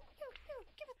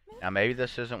 Now maybe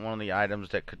this isn't one of the items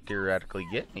that could theoretically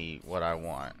get me what I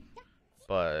want,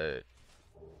 but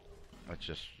it's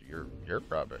just you're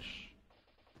rubbish.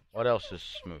 What else is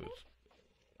smooth?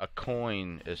 A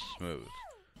coin is smooth.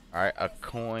 All right, a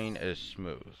coin is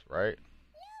smooth, right?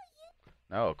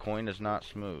 No, a coin is not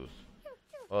smooth.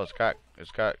 Well, it's got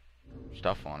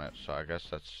stuff on it, so I guess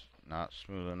that's not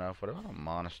smooth enough. What about a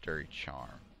monastery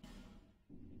charm?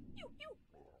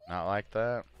 Not like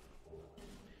that?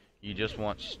 You just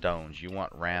want stones. You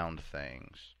want round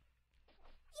things.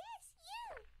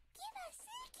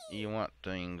 You want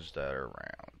things that are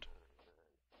round.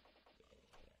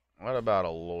 What about a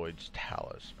Lloyd's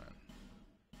talisman?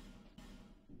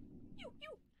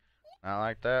 Not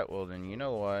like that? Well, then you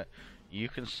know what? You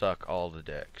can suck all the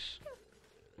dicks.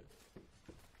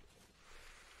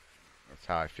 That's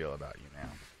how I feel about you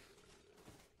now.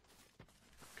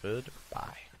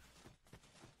 Goodbye.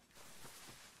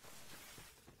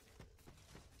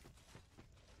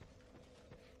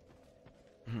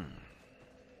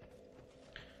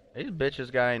 These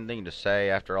bitches got anything to say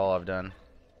after all I've done?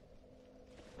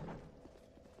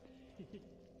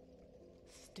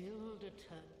 Still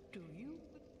determined, do you?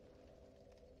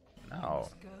 No.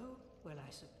 Let's go? Well, I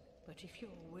said, but if you're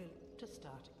willing to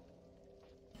start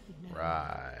it. No.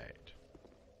 Right.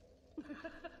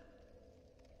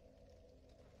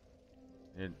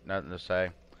 You had nothing to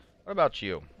say? What about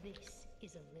you? This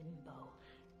is a limbo.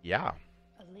 Yeah.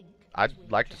 A link I'd between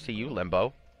like to see you, jungle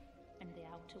Limbo. and the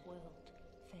outer world.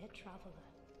 Fair traveler.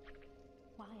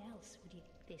 Why else would you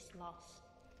this lost?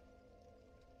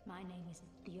 My name is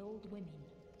the old women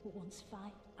who once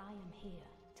fight. I am here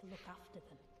to look after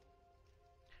them.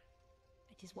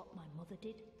 It is what my mother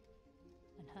did,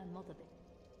 and her mother did.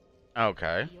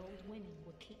 Okay. The old women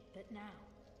would keep it now,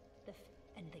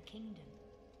 and the kingdom.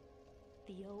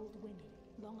 The old women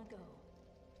long ago,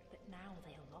 but now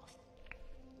they are lost.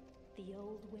 The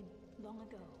old women long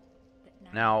ago,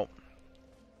 but Now,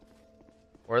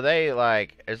 were they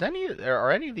like?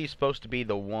 Are any of these supposed to be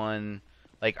the one?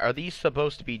 Like, are these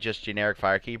supposed to be just generic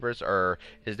firekeepers, or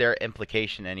is there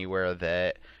implication anywhere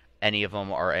that any of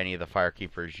them are any of the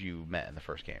firekeepers you met in the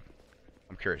first game?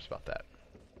 I'm curious about that.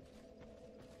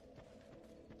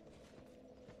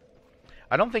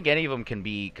 I don't think any of them can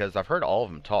be, because I've heard all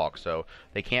of them talk, so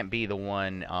they can't be the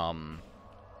one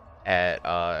at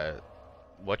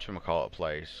whatchamacallit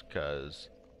place, because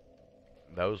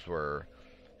those were,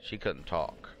 she couldn't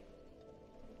talk.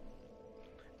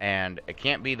 And it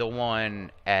can't be the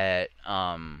one at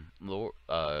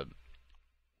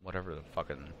whatever the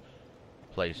fucking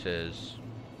place is.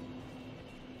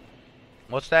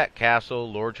 What's that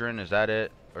castle? Lordran, is that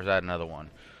it? Or is that another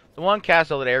one? The one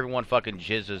castle that everyone fucking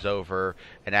jizzes over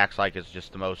and acts like it's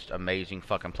just the most amazing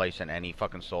fucking place in any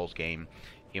fucking Souls game,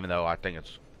 even though I think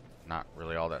it's not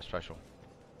really all that special.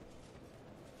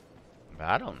 But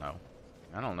I don't know.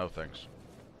 I don't know things.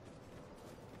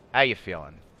 How you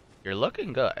feeling? You're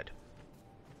looking good.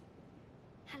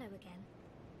 Hello again.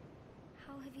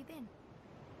 How have you been?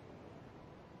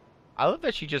 I love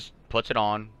that she just puts it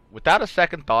on without a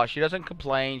second thought. She doesn't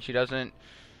complain. She doesn't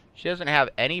have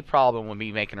any problem with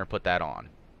me making her put that on.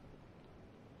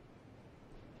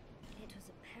 It was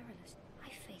a perilous. I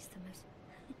faced the most.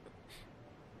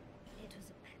 It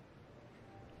was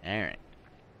a. Alright.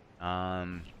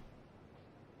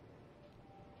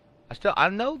 I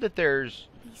know that there's.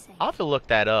 Be safe. I'll have to look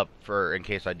that up for in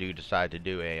case I do decide to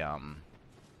do a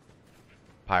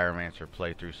Pyromancer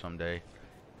playthrough someday.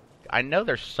 I know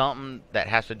there's something that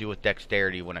has to do with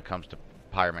dexterity when it comes to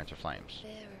Pyromancer flames.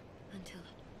 There until.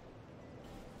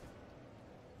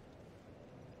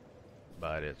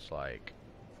 But it's like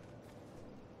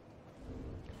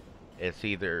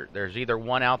there's either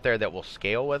one out there that will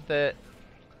scale with it,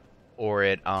 or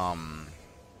it There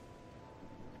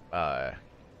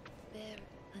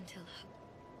until.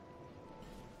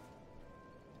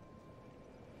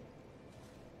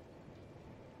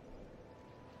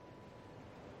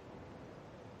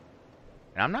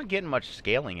 and I'm not getting much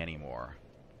scaling anymore.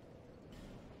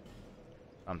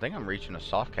 I think I'm reaching a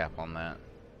soft cap on that.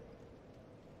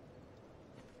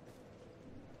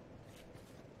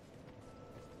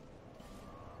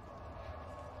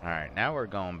 Alright, now we're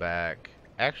going back.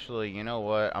 Actually, you know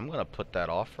what? I'm going to put that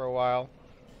off for a while.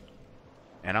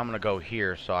 And I'm going to go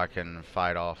here so I can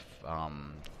fight off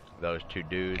those two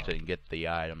dudes and get the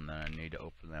item, then I need to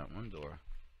open that one door.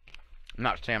 I'm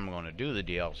not saying I'm going to do the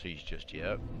DLCs just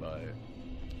yet, but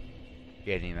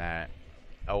getting that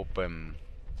open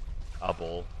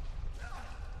bubble.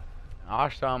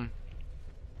 Awesome.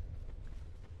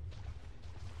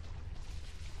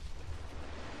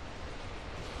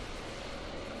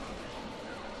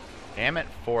 Damn it,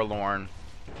 Forlorn.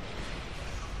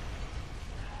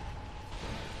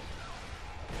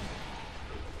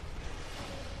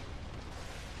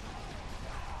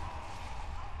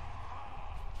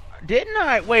 Didn't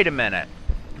I? Wait a minute.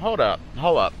 Hold up.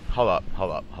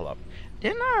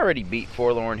 Didn't I already beat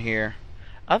Forlorn here?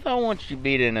 I thought once you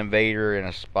beat an invader in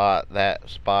a spot, that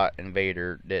spot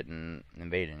invader didn't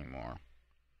invade anymore.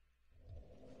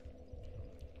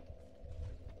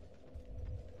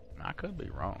 I could be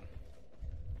wrong.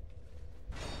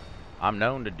 I'm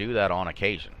known to do that on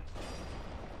occasion.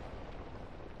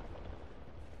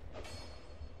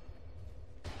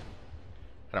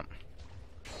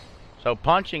 So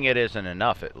punching it isn't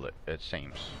enough, it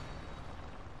seems.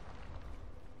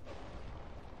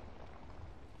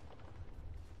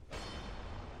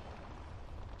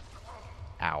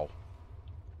 Ow.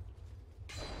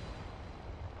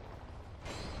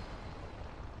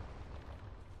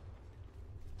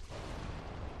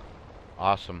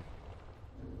 Awesome.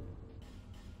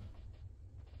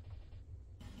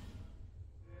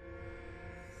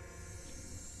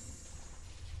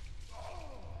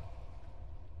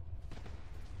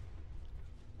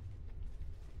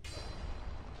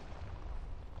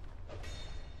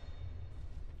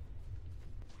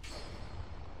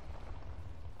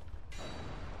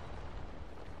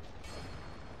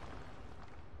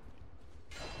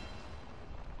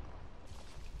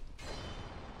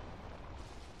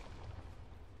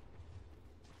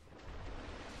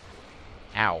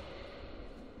 Ow.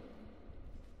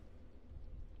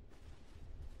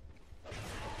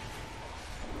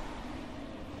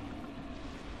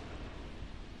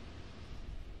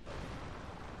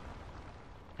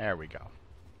 There we go.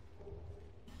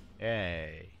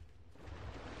 Yay.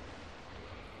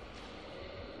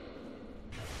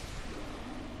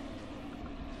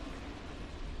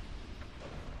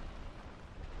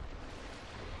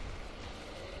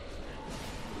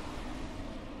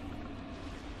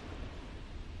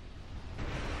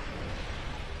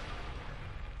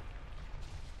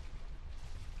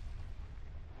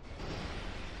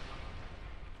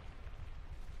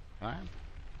 Alright.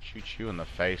 Shoot you in the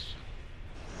face.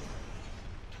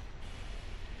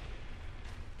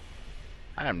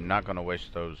 I am not gonna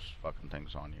waste those fucking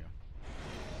things on you.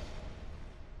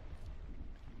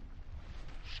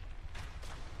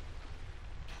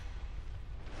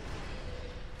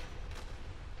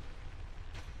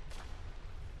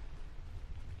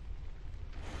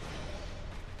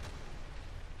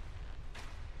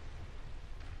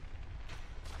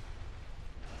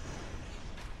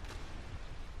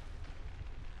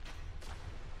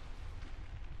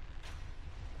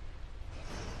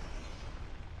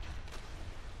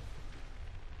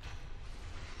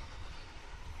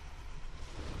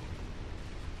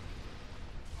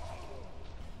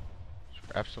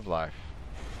 Scraps of life.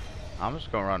 I'm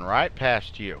just gonna run right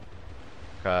past you.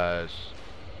 Cause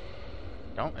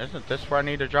isn't this where I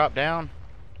need to drop down?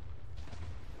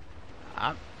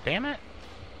 Damn it.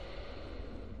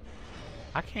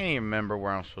 I can't even remember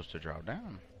where I'm supposed to drop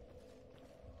down.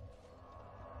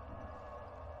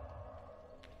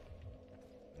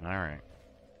 Alright.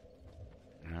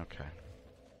 Okay.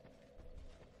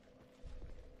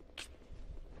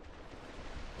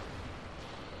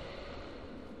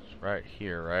 Right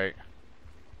here, right?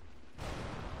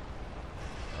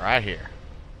 Right here.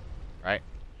 Right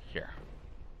here.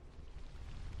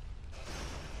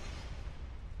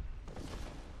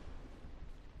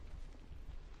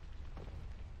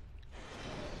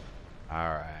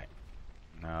 Alright.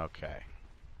 Okay.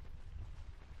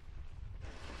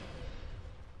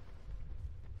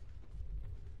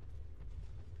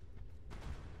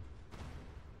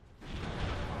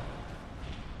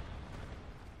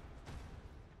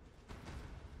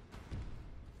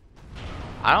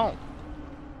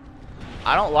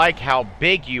 I don't like how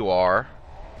big you are.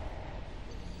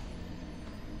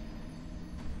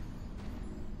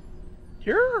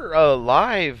 You're a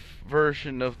live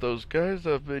version of those guys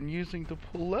I've been using to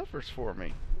pull levers for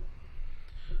me.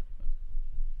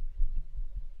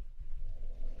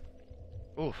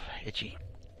 Oof, itchy.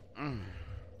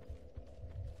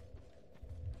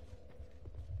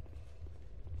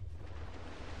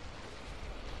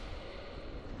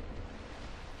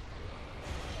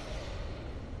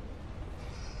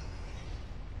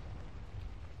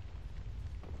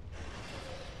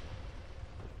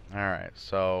 Alright,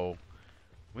 so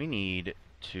we need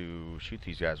to shoot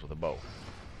these guys with a bow.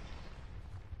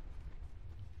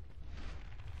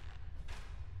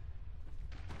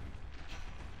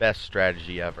 Best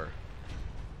strategy ever.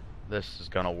 This is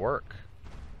gonna work.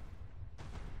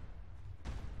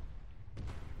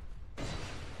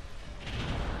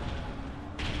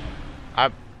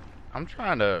 I'm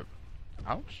trying to...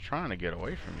 I was trying to get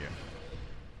away from you.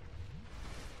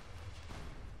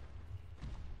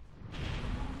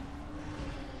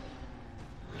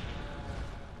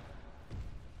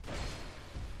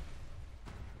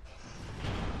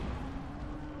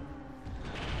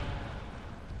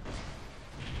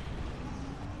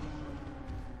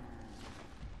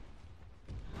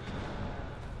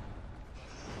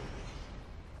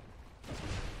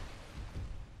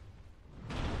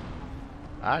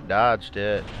 I dodged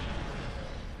it.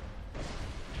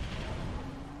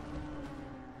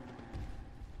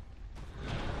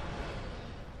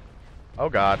 Oh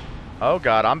god. Oh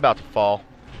god, I'm about to fall.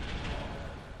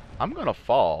 I'm gonna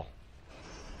fall.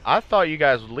 I thought you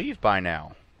guys would leave by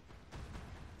now.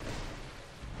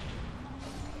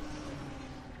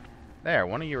 There,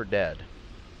 one of you are dead.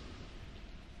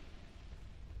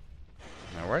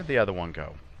 Now where'd the other one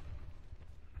go?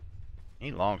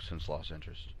 Ain't long since lost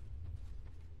interest.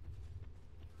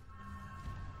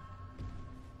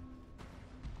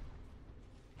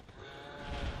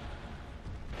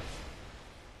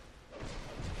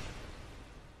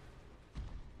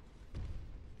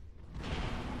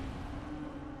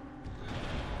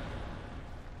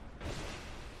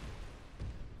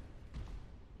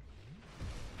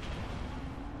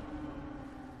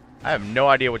 I have no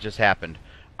idea what just happened.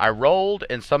 I rolled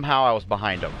and somehow I was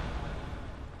behind him.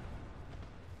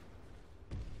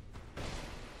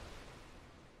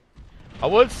 I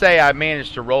would say I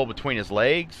managed to roll between his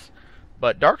legs,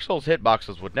 but Dark Souls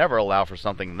hitboxes would never allow for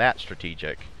something that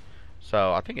strategic.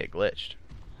 So I think it glitched.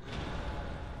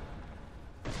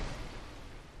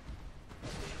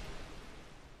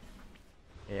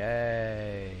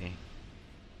 Yay.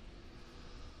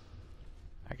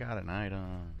 I got an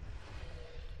item.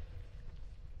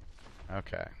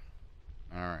 Okay.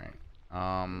 Alright.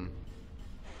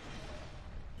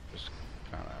 Just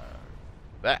kind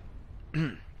of that.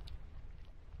 And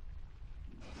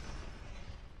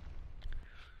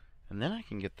then I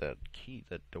can get that key,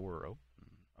 that door open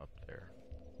up there.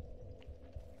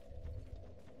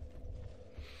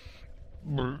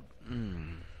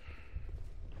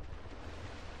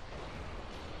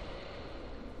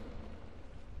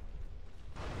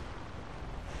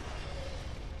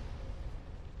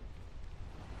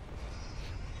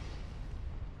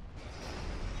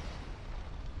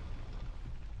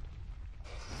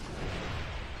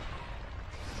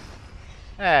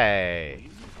 Hey.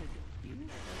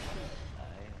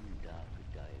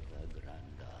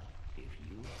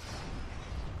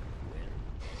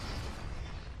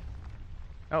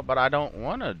 No, but I don't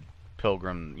want a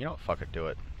pilgrim. You know what? Fuck it, do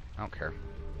it. I don't care.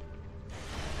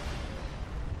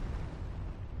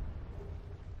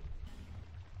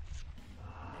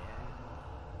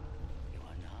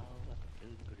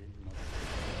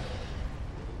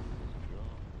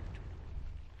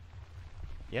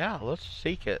 Yeah, let's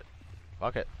seek it.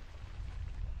 Fuck it.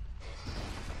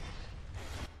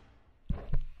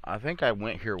 I think I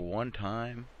went here one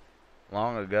time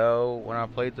long ago when I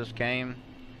played this game,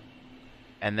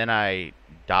 and then I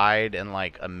died in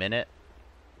like a minute,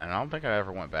 and I don't think I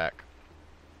ever went back.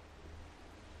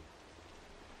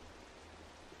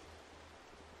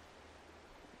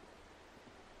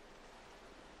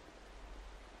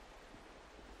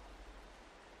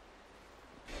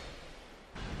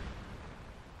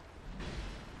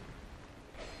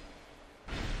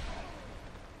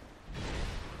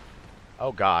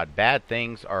 Oh god, bad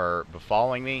things are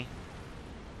befalling me.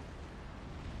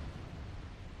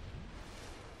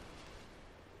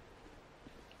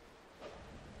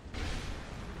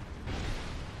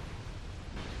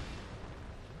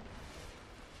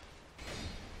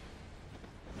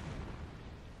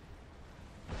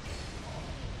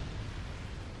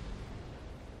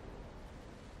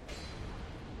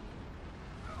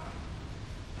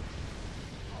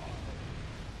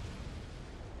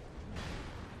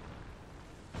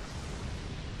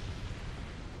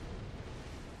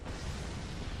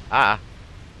 Ah.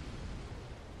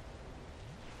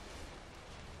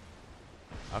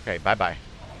 Okay, bye-bye.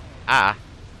 Ah.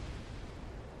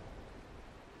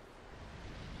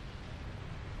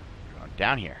 We're going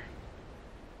down here.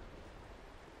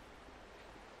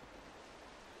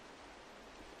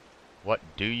 What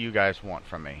do you guys want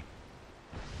from me?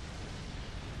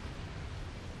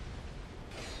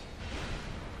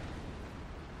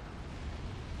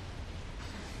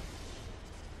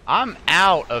 I'm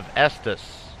out of Estus.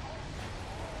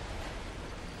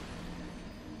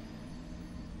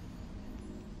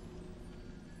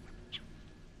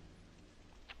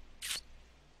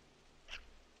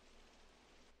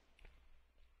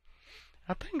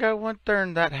 I think I went there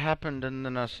and that happened, and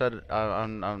then I said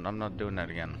I'm not doing that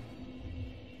again.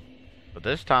 But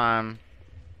this time,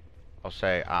 I'll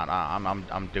say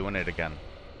I'm doing it again.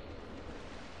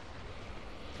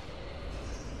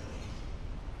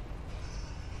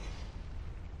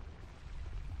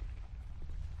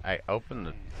 I opened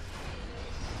the.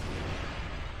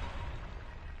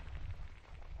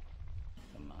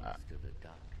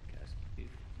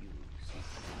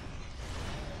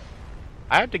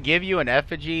 I have to give you an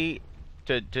effigy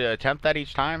to attempt that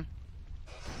each time?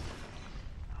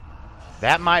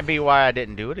 That might be why I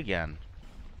didn't do it again.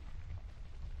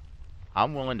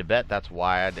 I'm willing to bet that's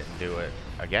why I didn't do it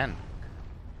again.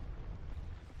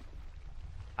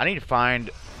 I need to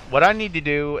find... What I need to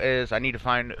do is I need to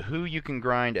find who you can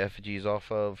grind effigies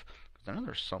off of. Because I know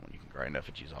there's someone you can grind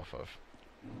effigies off of.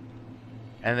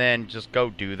 And then just go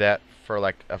do that for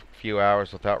like a few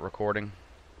hours without recording.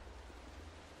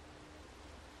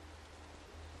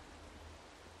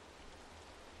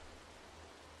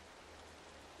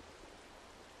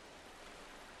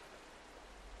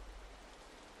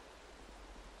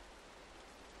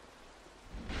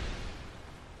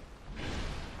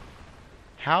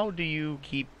 How do you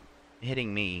keep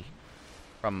hitting me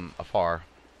from afar?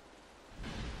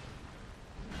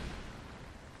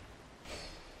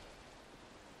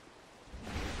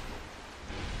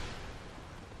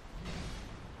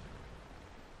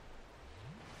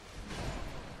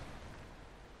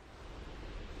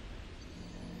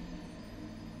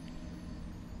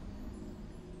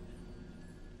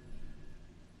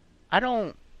 I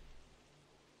don't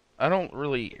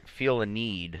really feel a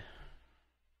need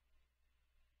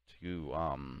to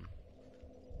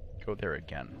go there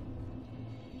again.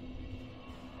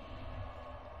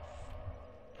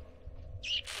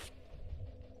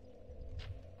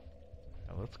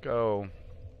 Now let's go.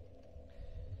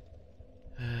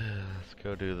 Let's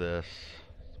go do this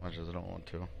as much as I don't want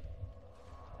to.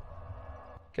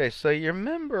 Okay, so you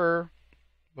remember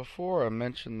before I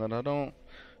mentioned that I don't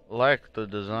like the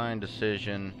design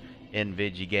decision in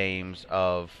Vigi games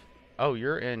of, oh,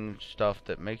 you're in stuff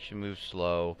that makes you move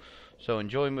slow, so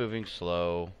enjoy moving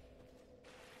slow.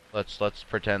 Let's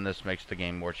pretend this makes the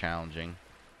game more challenging.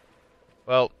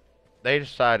 Well, they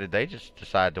just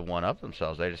decided to one up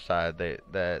themselves. They decided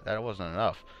that wasn't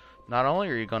enough. Not only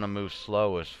are you gonna move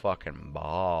slow as fucking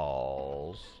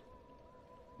balls,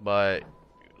 but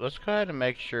let's go ahead and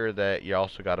make sure that you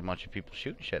also got a bunch of people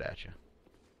shooting shit at you.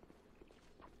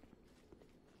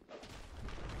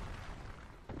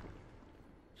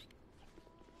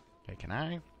 Okay, can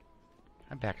I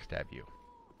backstab you?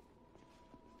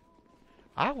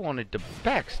 I wanted to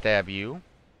backstab you,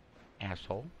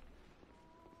 asshole.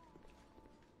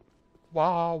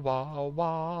 Wah wah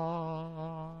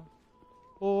wah.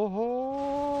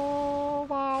 Oh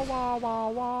wah wah wah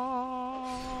wah.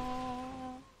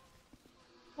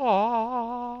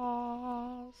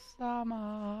 Oh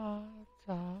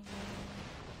Samata.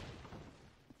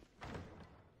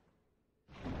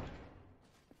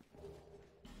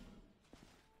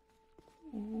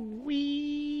 We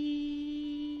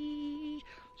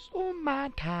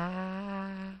Sumata.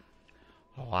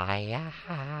 Waya.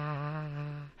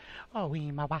 Oh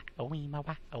we ma wa. Oh we ma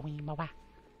wa. Oh we ma wa.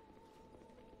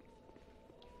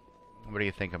 What do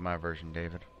you think of my version,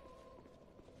 David?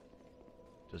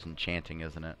 Just enchanting,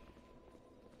 isn't it?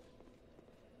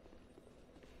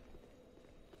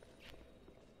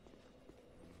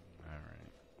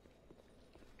 Alright.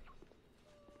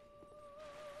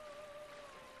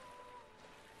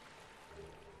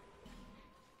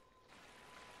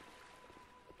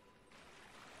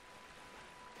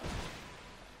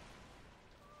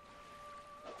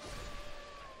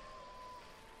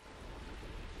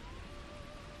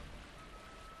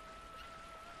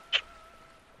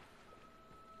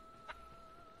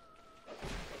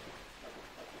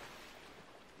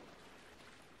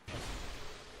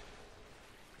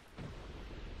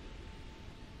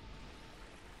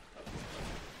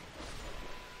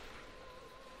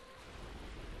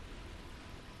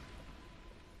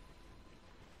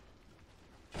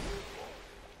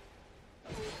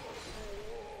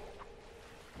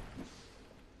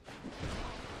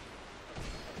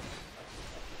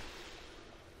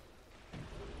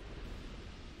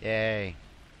 Yay.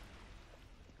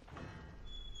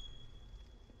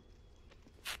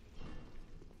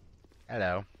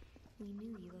 Hello. We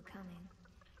knew you were coming.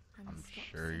 I'm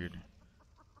sure you...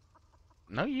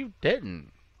 No, you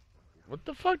didn't. What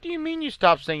the fuck do you mean you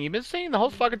stopped singing? You've been singing the whole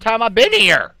fucking time I've been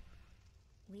here!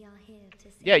 We are here to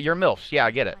sing. Yeah, you're MILFs. Yeah,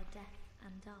 I get it. By death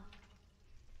and dark.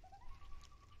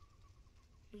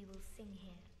 We will sing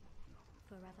here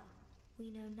forever.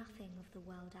 We know nothing of the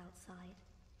world outside.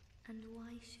 And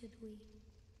why should we?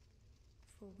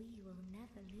 For we will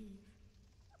never leave.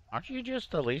 Aren't you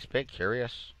just the least bit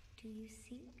curious? Do you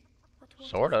seek? But what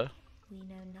Sorta. is it? We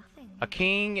know nothing. A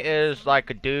king is like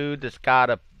a dude that's got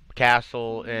a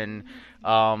castle in,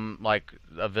 like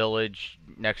a village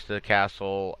next to the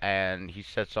castle, and he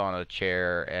sits on a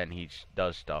chair and he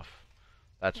does stuff.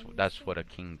 That's what a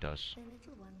king does. The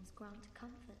little ones grant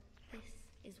comfort. This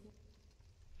is.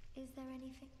 Is there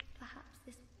anything? Perhaps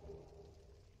this.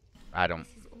 I don't.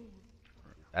 This is all.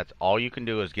 That's all you can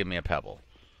do is give me a pebble.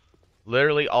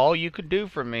 Literally, all you can do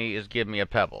for me is give me a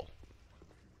pebble.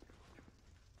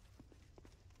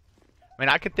 I mean,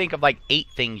 I could think of like 8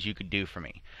 things you could do for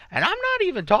me. And I'm not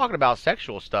even talking about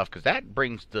sexual stuff, because that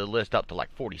brings the list up to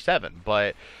like 47.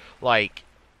 But, like,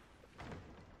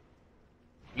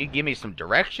 you give me some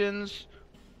directions,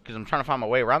 because I'm trying to find my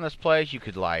way around this place. You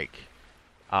could, like,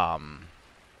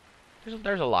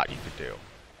 there's a lot you could do.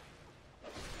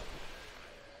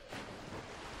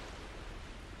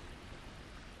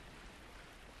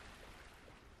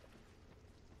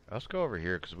 Let's go over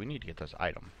here, because we need to get this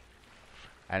item.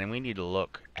 And then we need to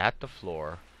look at the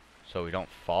floor so we don't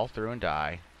fall through and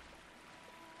die.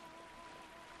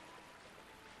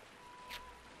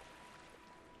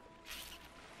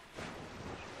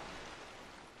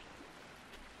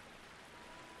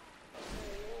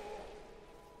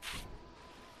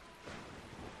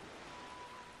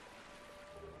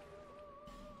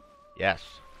 Yes.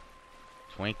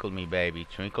 Twinkle me, baby.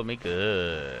 Twinkle me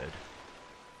good.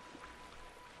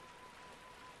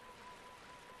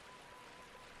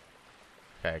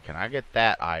 Okay, can I get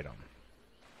that item?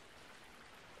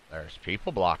 There's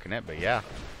people blocking it, but yeah.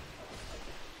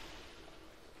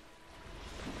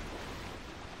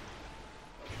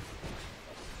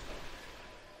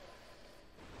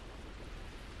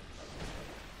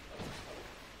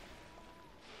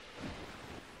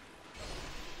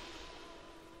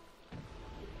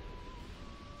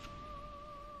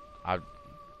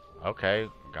 Okay,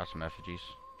 got some effigies.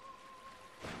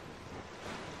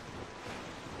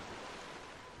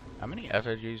 How many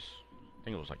effigies? I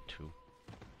think it was like 2.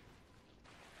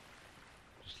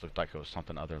 Just looked like it was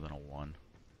something other than a 1.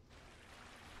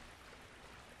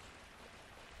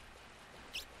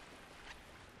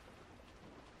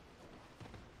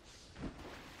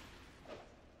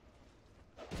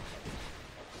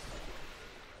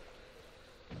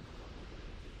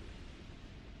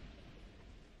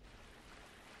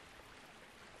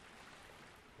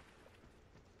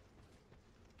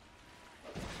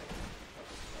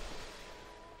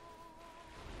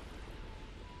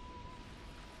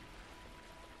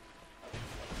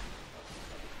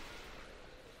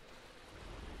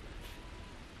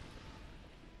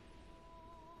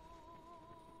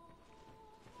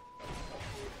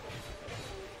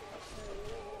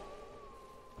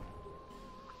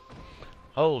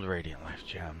 Old Radiant Life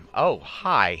Gem. Oh,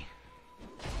 hi.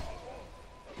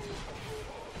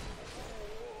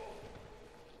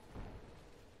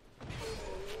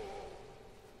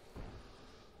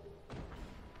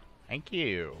 Thank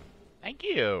you. Thank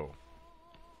you.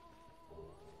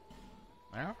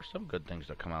 There are some good things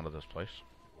that come out of this place.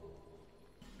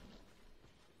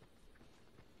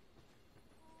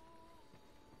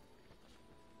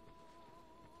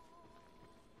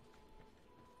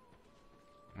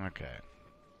 Okay.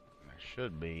 There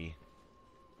should be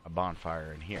a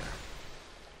bonfire in here.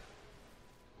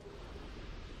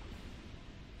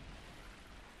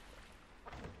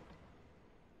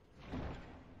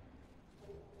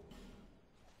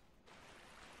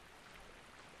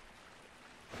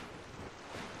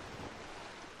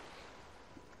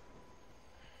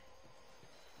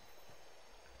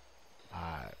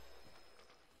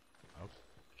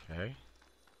 Okay.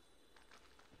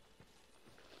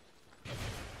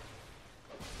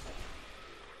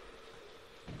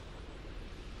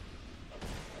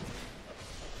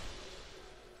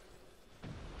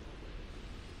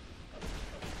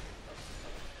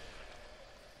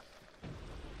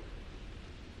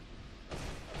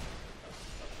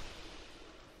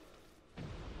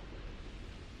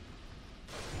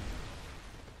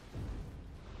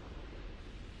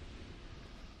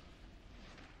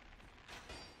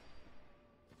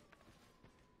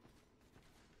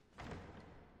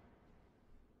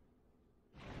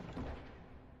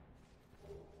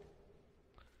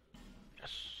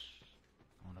 Yes.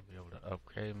 I want to be able to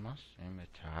upgrade my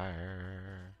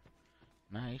scimitar.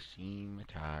 My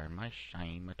scimitar, my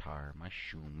scimitar, my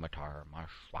shumatar, my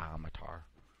swamatar.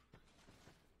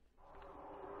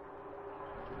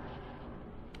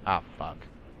 Ah, fuck.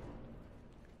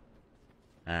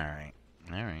 Alright.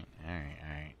 Alright.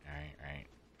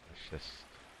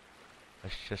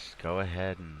 Let's just go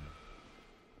ahead and...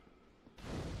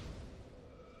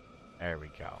 There we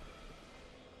go.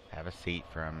 Have a seat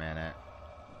for a minute.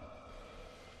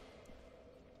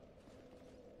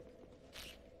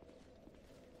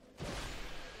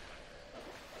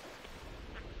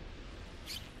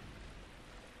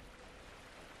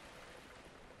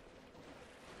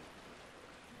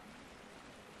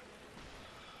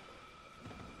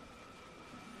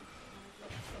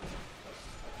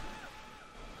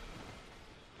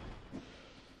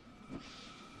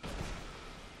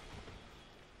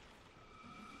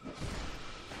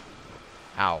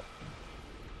 Ow.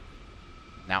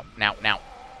 Now.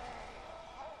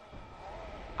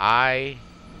 I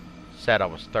said I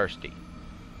was thirsty.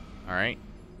 Alright?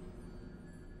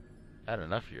 Had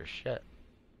enough of your shit.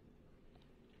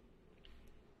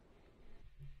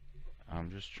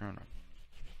 I'm just trying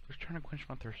to quench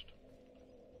my thirst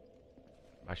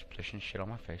by splishing shit on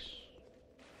my face.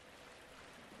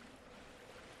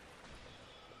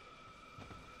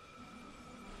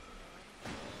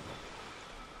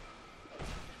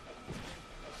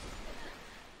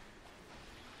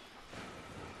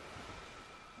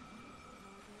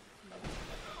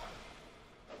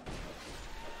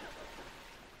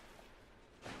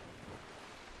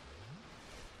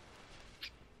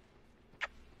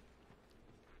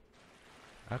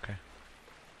 Okay.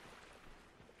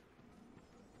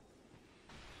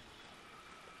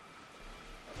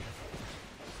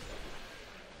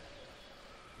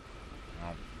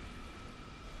 Oh.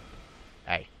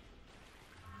 Hey.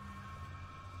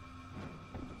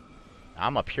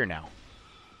 I'm up here now.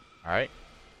 Alright?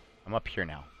 I'm up here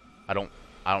now. I don't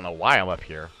know why I'm up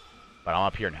here, but I'm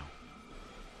up here now.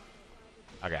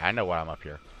 Okay, I know why I'm up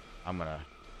here. I'm gonna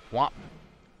swamp.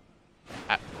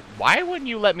 Why wouldn't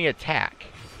you let me attack?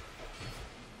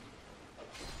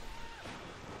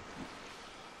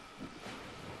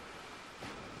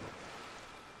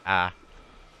 Ah.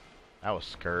 That was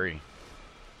scurry.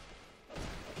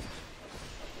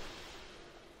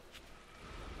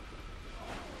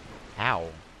 Ow.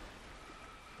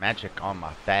 Magic on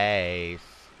my face.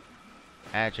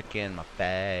 Magic in my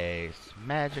face.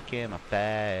 Magic in my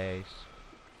face.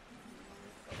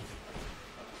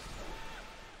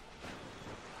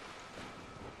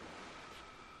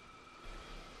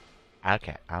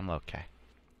 Okay, I'm okay.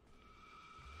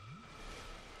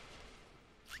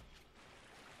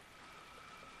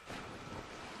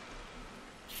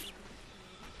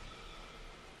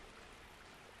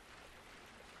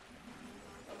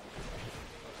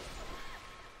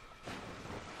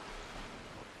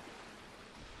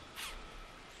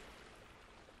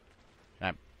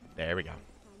 There we go.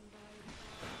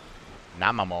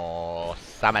 Namamo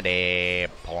Samade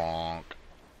Ponk.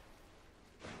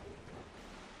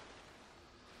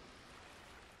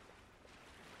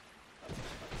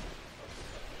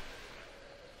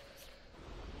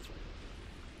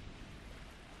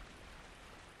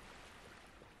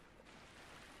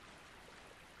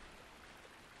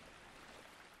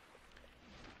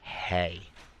 Hey.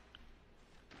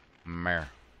 Mer.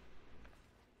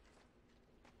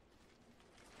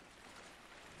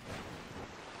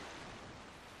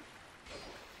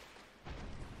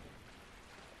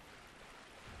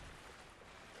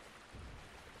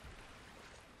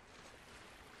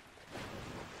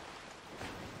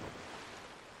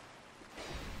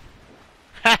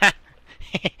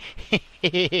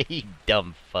 You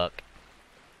dumb fuck.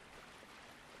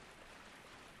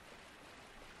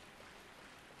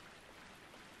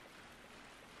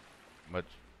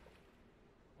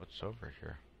 What's over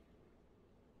here?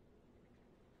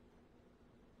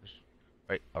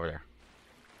 Wait, over there.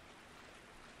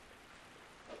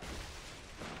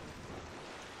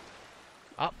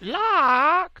 Oh,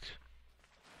 locked.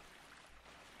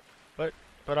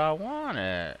 But I want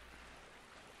it.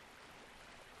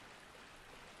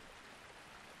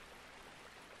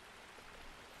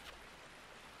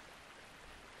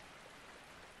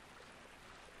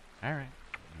 All right,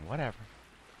 whatever.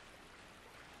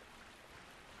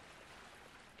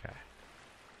 Okay.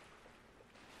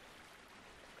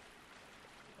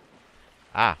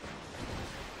 Ah.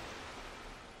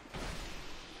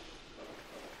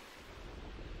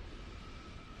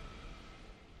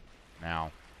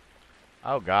 Now.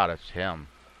 Oh God, it's him.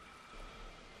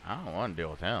 I don't want to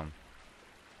deal with him.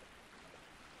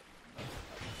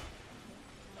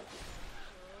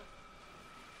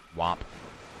 Womp.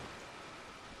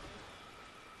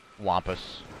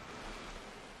 Wampus.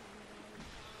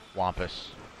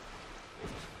 Wampus.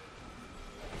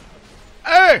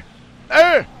 Hey!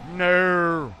 Hey!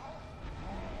 No!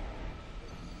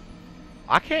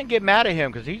 I can't get mad at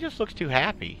him because he just looks too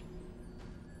happy.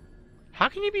 How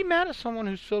can you be mad at someone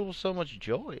who's filled with so much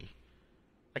joy?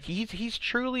 Like, he's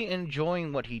truly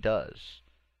enjoying what he does.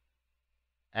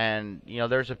 And, you know,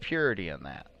 there's a purity in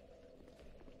that.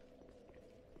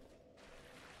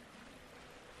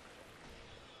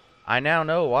 I now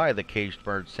know why the caged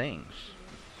bird sings.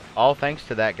 All thanks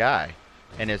to that guy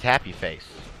and his happy face.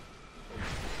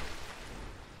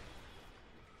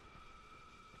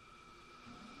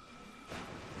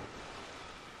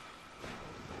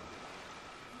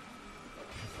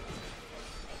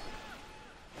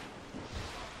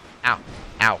 Ow.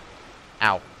 Ow.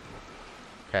 Ow.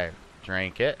 Okay,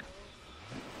 drink it.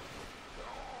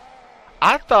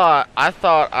 I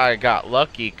thought I got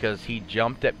lucky because he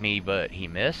jumped at me, but he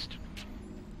missed.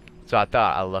 So I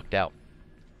thought I lucked out.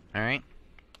 Alright?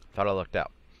 Thought I lucked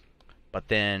out. But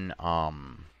then I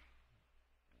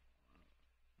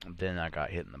got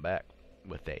hit in the back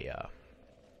with a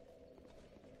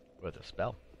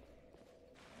spell.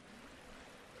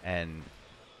 And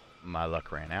my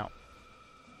luck ran out.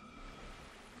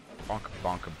 Bonk,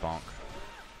 bonk, bonk.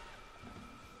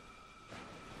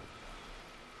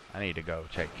 I need to go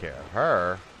take care of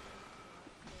her,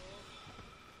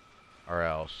 or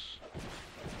else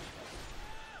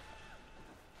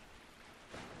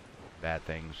bad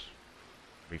things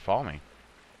befall me.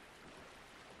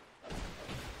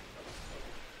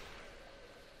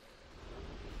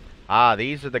 Ah,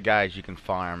 these are the guys you can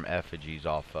farm effigies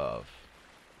off of.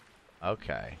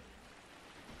 Okay.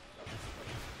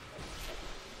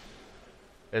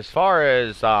 As far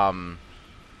as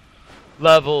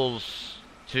levels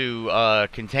to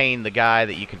contain the guy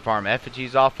that you can farm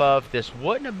effigies off of, this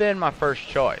wouldn't have been my first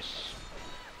choice,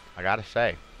 I gotta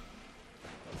say.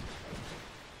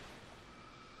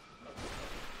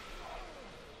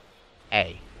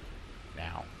 A.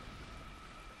 Now.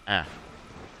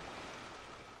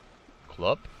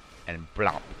 Clup and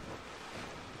blomp.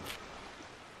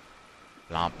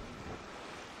 Blomp.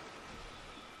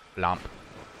 Blomp.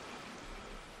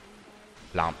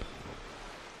 Blomp.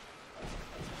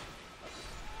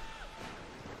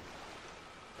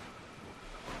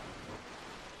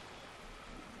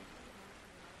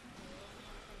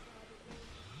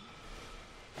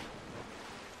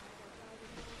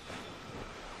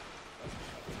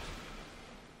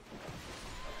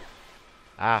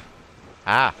 Ah.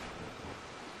 Ah.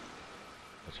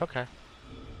 It's okay.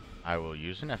 I will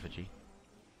use an effigy.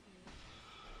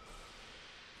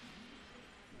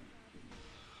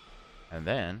 And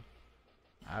then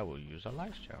I will use a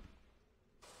life gem.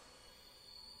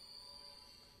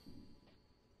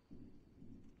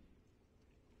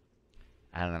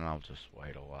 And then I'll just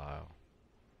wait a while.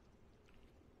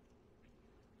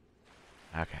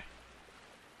 Okay.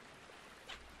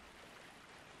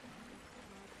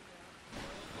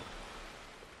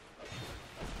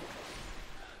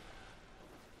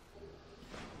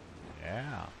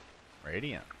 Yeah.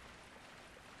 Radiant.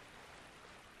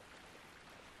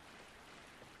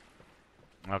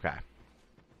 Okay.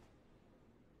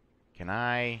 Can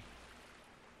I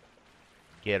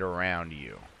get around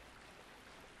you?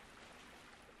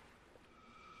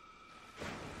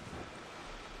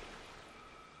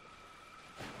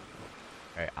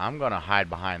 Okay, I'm gonna hide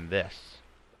behind this.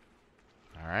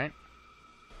 Alright?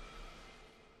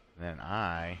 Then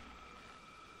I've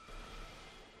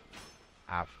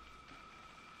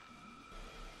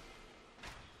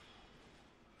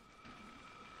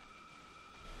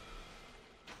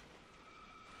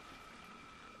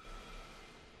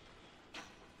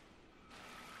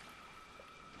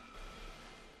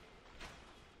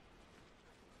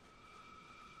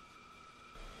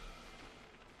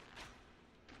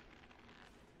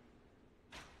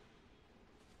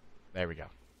There we go.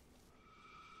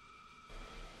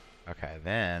 Okay,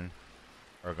 then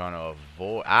we're going to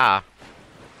avoid... Ah!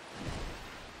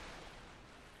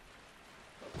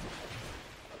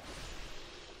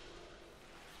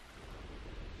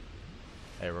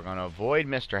 Hey, we're going to avoid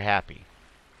Mr. Happy.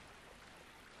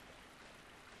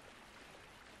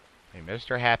 Hey,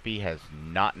 Mr. Happy has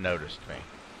not noticed me.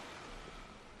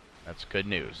 That's good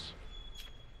news.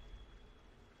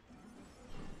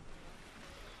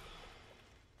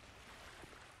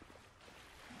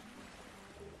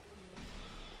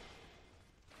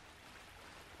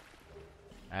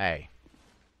 Hey.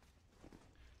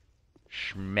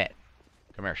 Schmidt.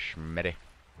 Come here, Schmitty.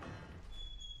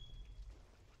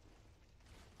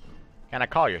 Can I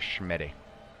call you Schmitty?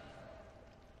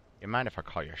 You mind if I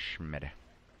call you Schmitty?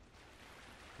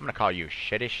 I'm gonna call you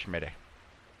Shitty Schmidtted.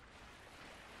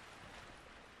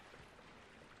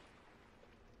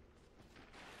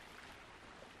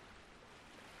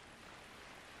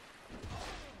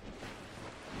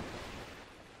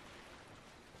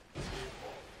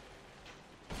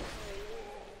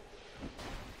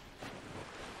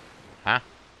 Huh?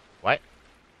 What?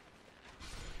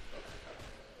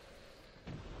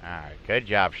 Alright, good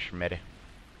job, Schmidtted.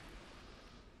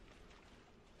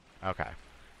 Okay.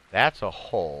 That's a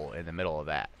hole in the middle of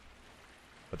that.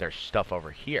 But there's stuff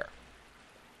over here.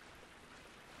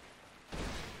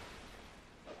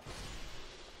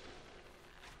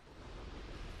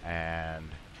 And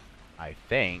I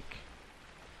think...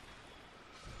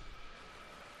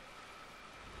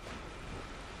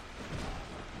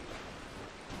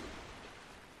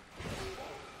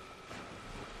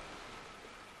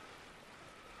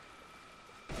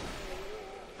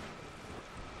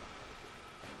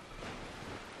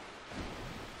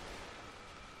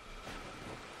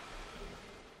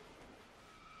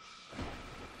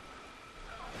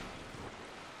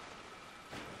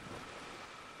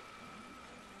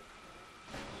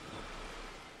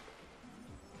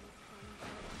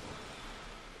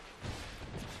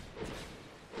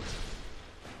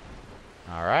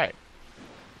 Alright.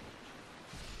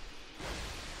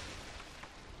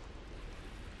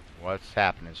 What's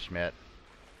happening, Schmidt?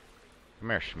 Come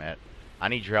here, Schmidt. I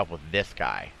need your help with this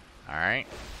guy. Alright?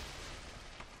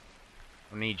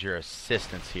 I need your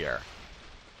assistance here.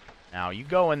 Now, you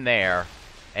go in there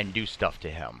and do stuff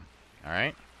to him.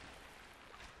 Alright?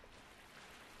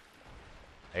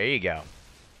 There you go.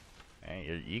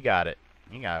 Hey, you got it.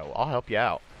 You got it. I'll help you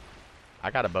out.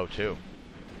 I got a bow, too.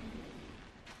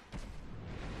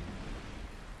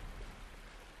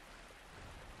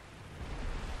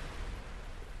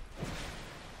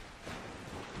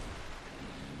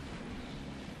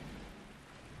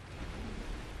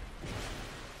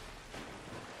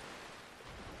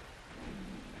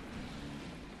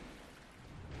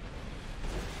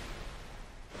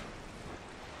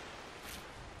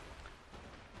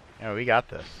 Yeah, we got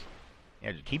this.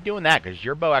 Yeah, just keep doing that, because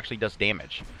your bow actually does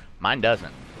damage. Mine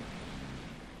doesn't.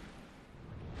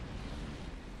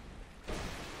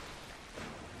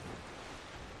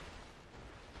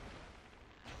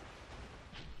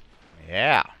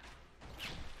 Yeah.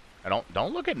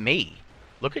 Don't look at me.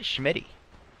 Look at Schmidty.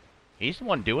 He's the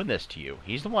one doing this to you.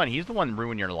 He's the one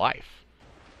ruining your life.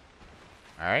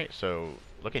 Alright, so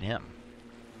look at him.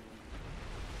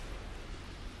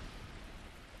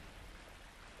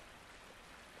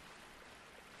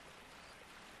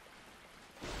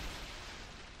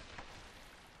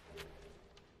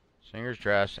 Singer's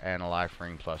dress and a life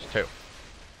ring +2.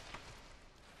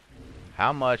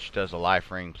 How much does a life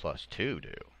ring +2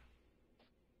 do?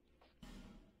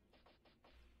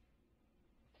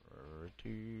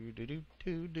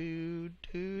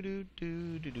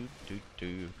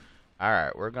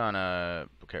 Alright, we're gonna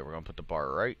put the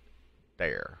bar right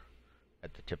there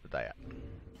at the tip of that.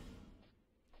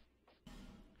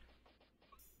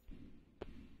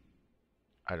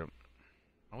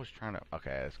 I was trying to,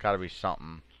 okay, it's gotta be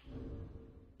something,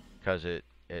 because it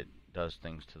does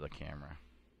things to the camera.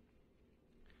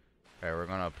 Okay, we're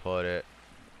gonna put it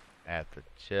at the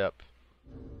tip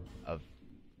of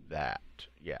that.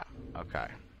 Yeah, okay.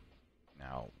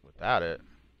 Now, without it,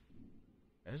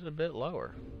 it's a bit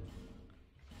lower.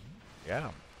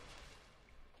 Yeah.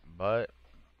 But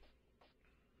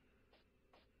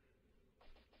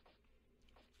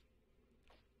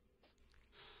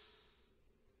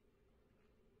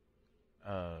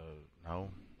no.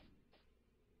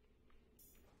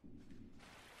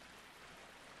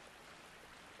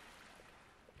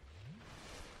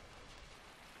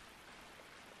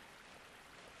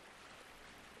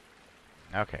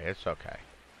 Okay, it's okay.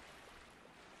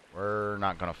 We're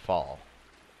not gonna fall.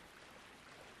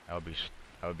 That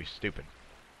would be stupid.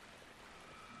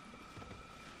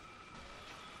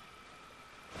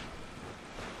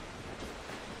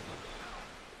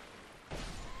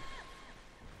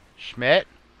 Schmidt,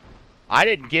 I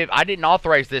didn't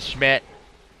authorize this, Schmidt.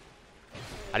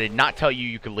 I did not tell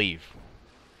you could leave.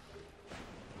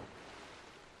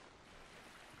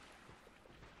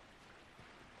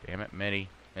 Damn it, Schmitty,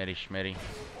 Schmitty.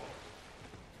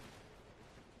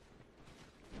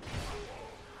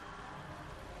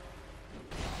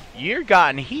 You're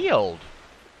gotten healed.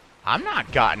 I'm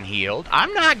not gotten healed.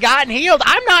 I'm not gotten healed.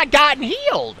 I'm not gotten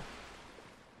healed.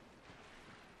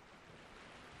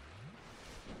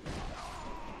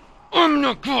 I'm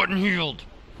not gotten healed.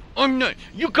 I'm not.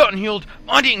 You gotten healed.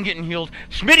 I didn't get healed.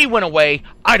 Schmitty went away.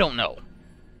 I don't know.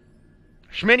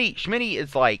 Schmitty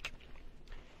is like,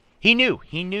 He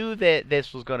knew that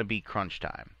this was going to be crunch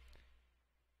time.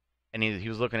 And he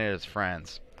was looking at his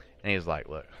friends, and he was like,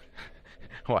 "Look,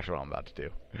 watch what I'm about to do.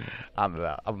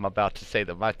 I'm about to say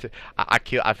that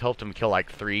I've helped him kill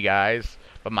like 3 guys,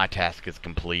 but my task is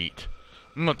complete.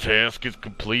 My task is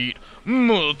complete.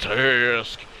 My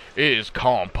task is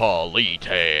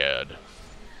completed."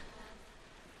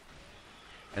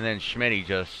 And then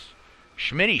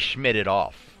Schmidtted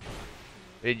off.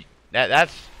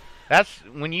 That's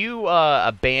when you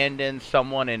abandon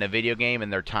someone in a video game in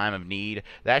their time of need.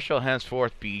 That shall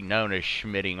henceforth be known as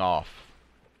schmitting off.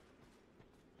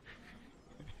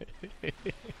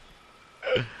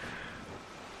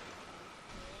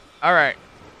 All right,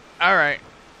 all right,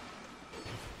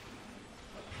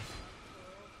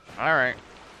 all right,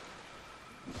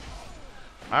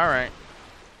 all right,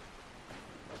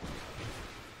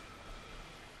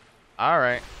 all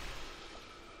right,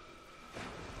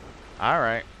 all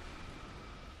right.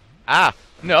 Ah,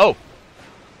 no!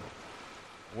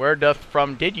 Where doth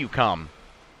from did you come?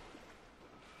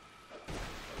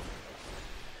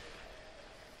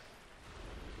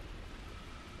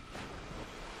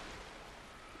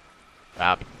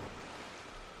 Stop.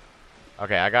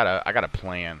 Okay, I got a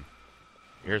plan.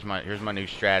 Here's my new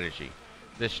strategy.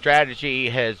 This strategy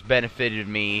has benefited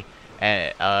me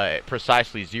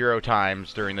precisely 0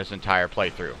 times during this entire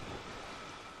playthrough.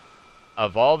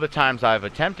 Of all the times I've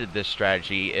attempted this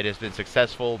strategy, it has been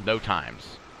successful no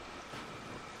times.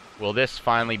 Will this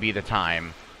finally be the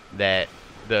time that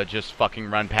the just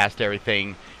fucking run past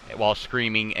everything while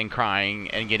screaming and crying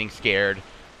and getting scared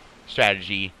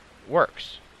strategy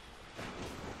works?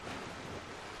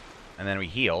 And then we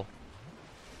heal.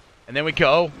 And then we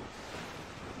go.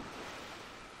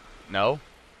 No.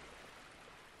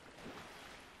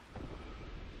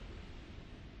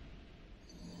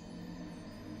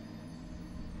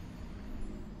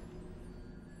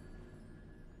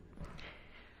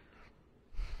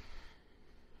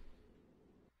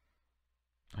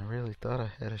 I really thought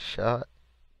I had a shot.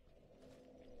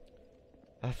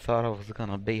 I thought I was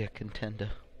gonna be a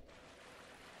contender.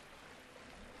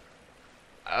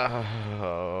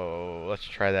 Oh, let's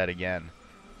try that again.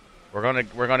 We're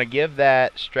gonna give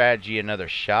that strategy another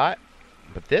shot,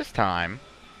 but this time,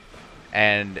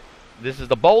 and this is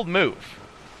the bold move.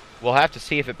 We'll have to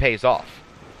see if it pays off.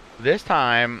 This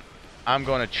time, I'm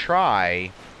gonna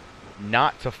try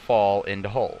not to fall into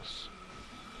holes.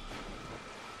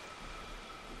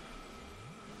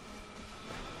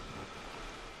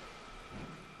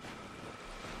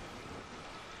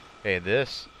 Okay,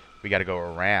 this we gotta go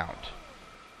around.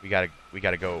 We gotta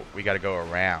go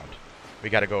around.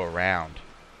 We gotta go around.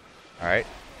 Alright?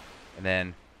 And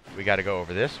then we gotta go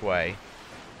over this way.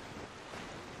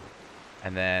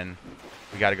 And then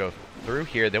we gotta go through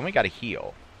here. Then we gotta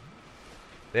heal.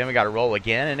 Then we gotta roll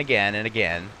again and again and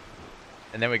again.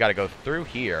 And then we gotta go through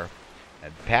here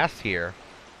and past here.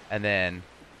 And then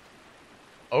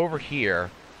over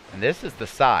here. And this is the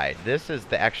side. This is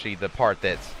actually the part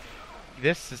that's...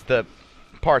 This is the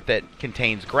part that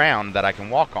contains ground that I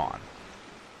can walk on.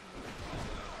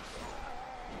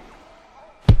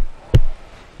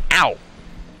 Ow!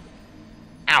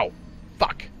 Ow!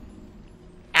 Fuck!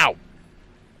 Ow!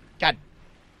 God!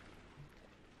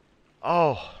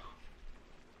 Oh!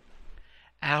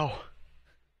 Ow!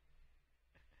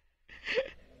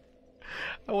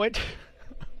 I went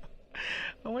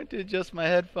to adjust my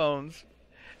headphones,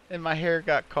 and my hair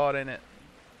got caught in it.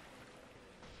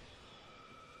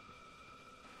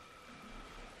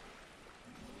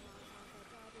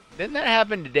 Didn't that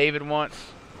happen to David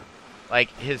once? Like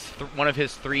one of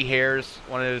his 3 hairs,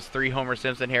 one of his 3 Homer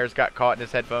Simpson hairs got caught in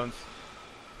his headphones.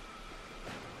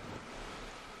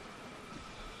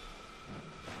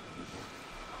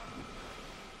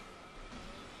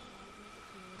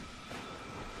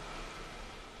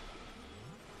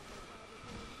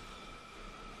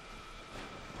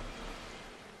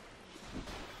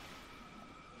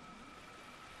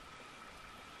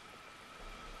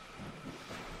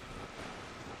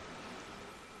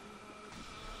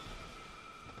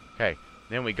 Okay,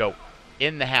 then we go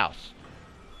in the house.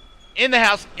 In the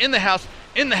house, in the house,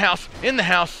 in the house, in the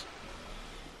house.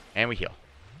 And we heal.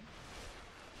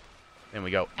 Then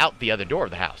we go out the other door of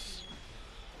the house.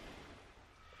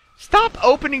 Stop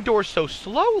opening doors so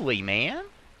slowly, man.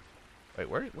 Wait,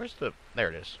 where's the... There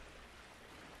it is.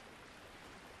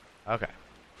 Okay.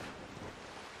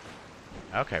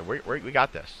 Okay, we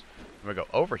got this. We go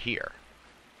over here.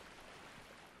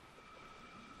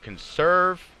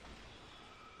 Conserve.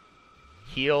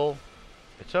 Heal.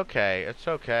 It's okay. It's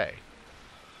okay.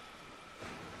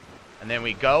 And then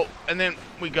we go. And then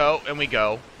we go. And we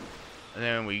go. And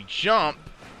then we jump.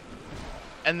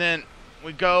 And then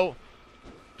we go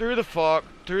through the fog,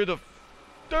 through the...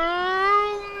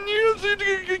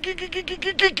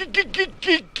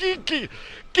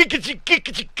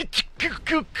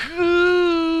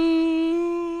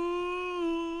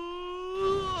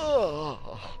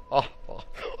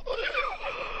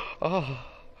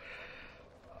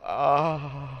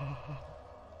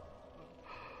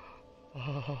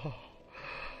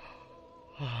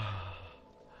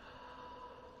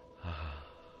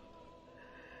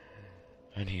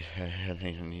 I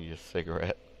need a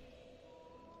cigarette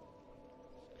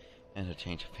and a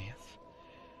change of pants.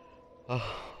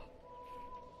 Oh.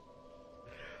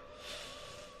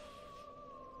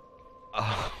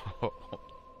 Oh.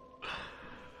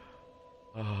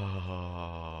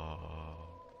 Oh.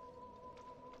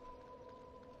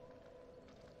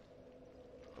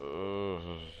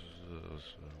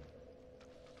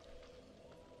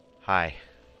 Hi.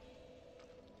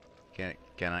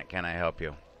 Can I help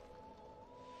you?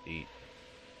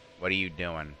 What are you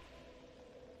doing?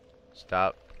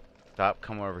 Stop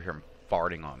coming over here and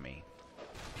farting on me.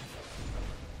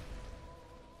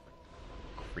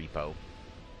 Creepo.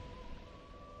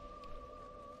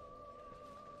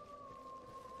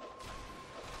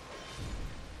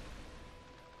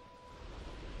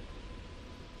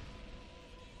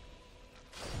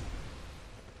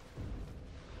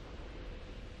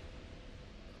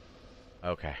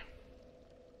 Okay.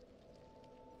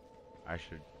 I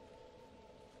should...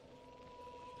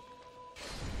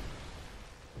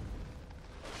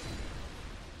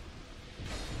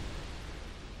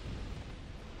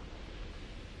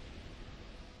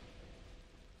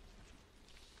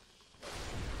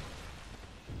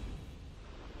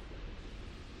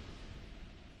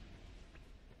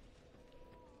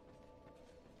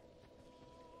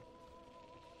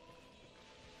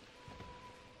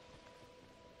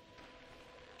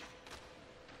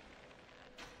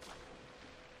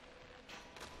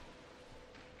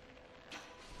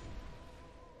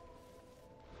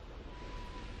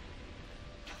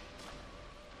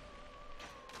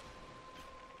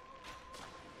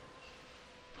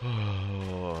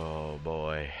 Oh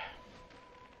boy.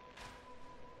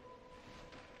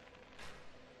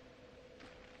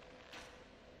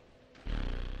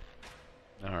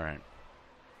 All right.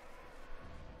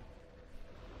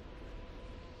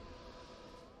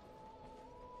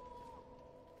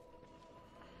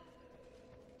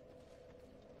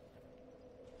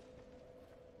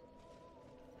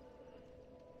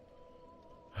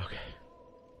 Okay.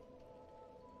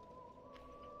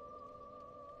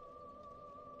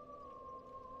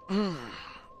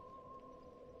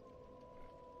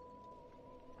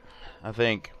 I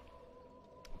think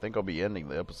I'll be ending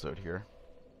the episode here.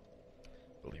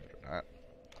 Believe it or not.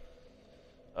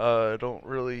 I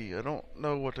don't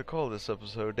know what to call this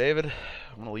episode, David.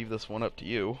 I'm gonna leave this one up to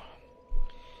you.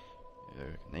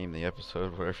 Name the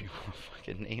episode whatever you want to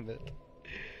fucking name it.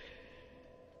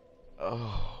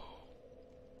 Oh,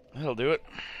 that'll do it.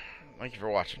 Thank you for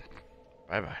watching.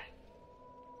 Bye bye.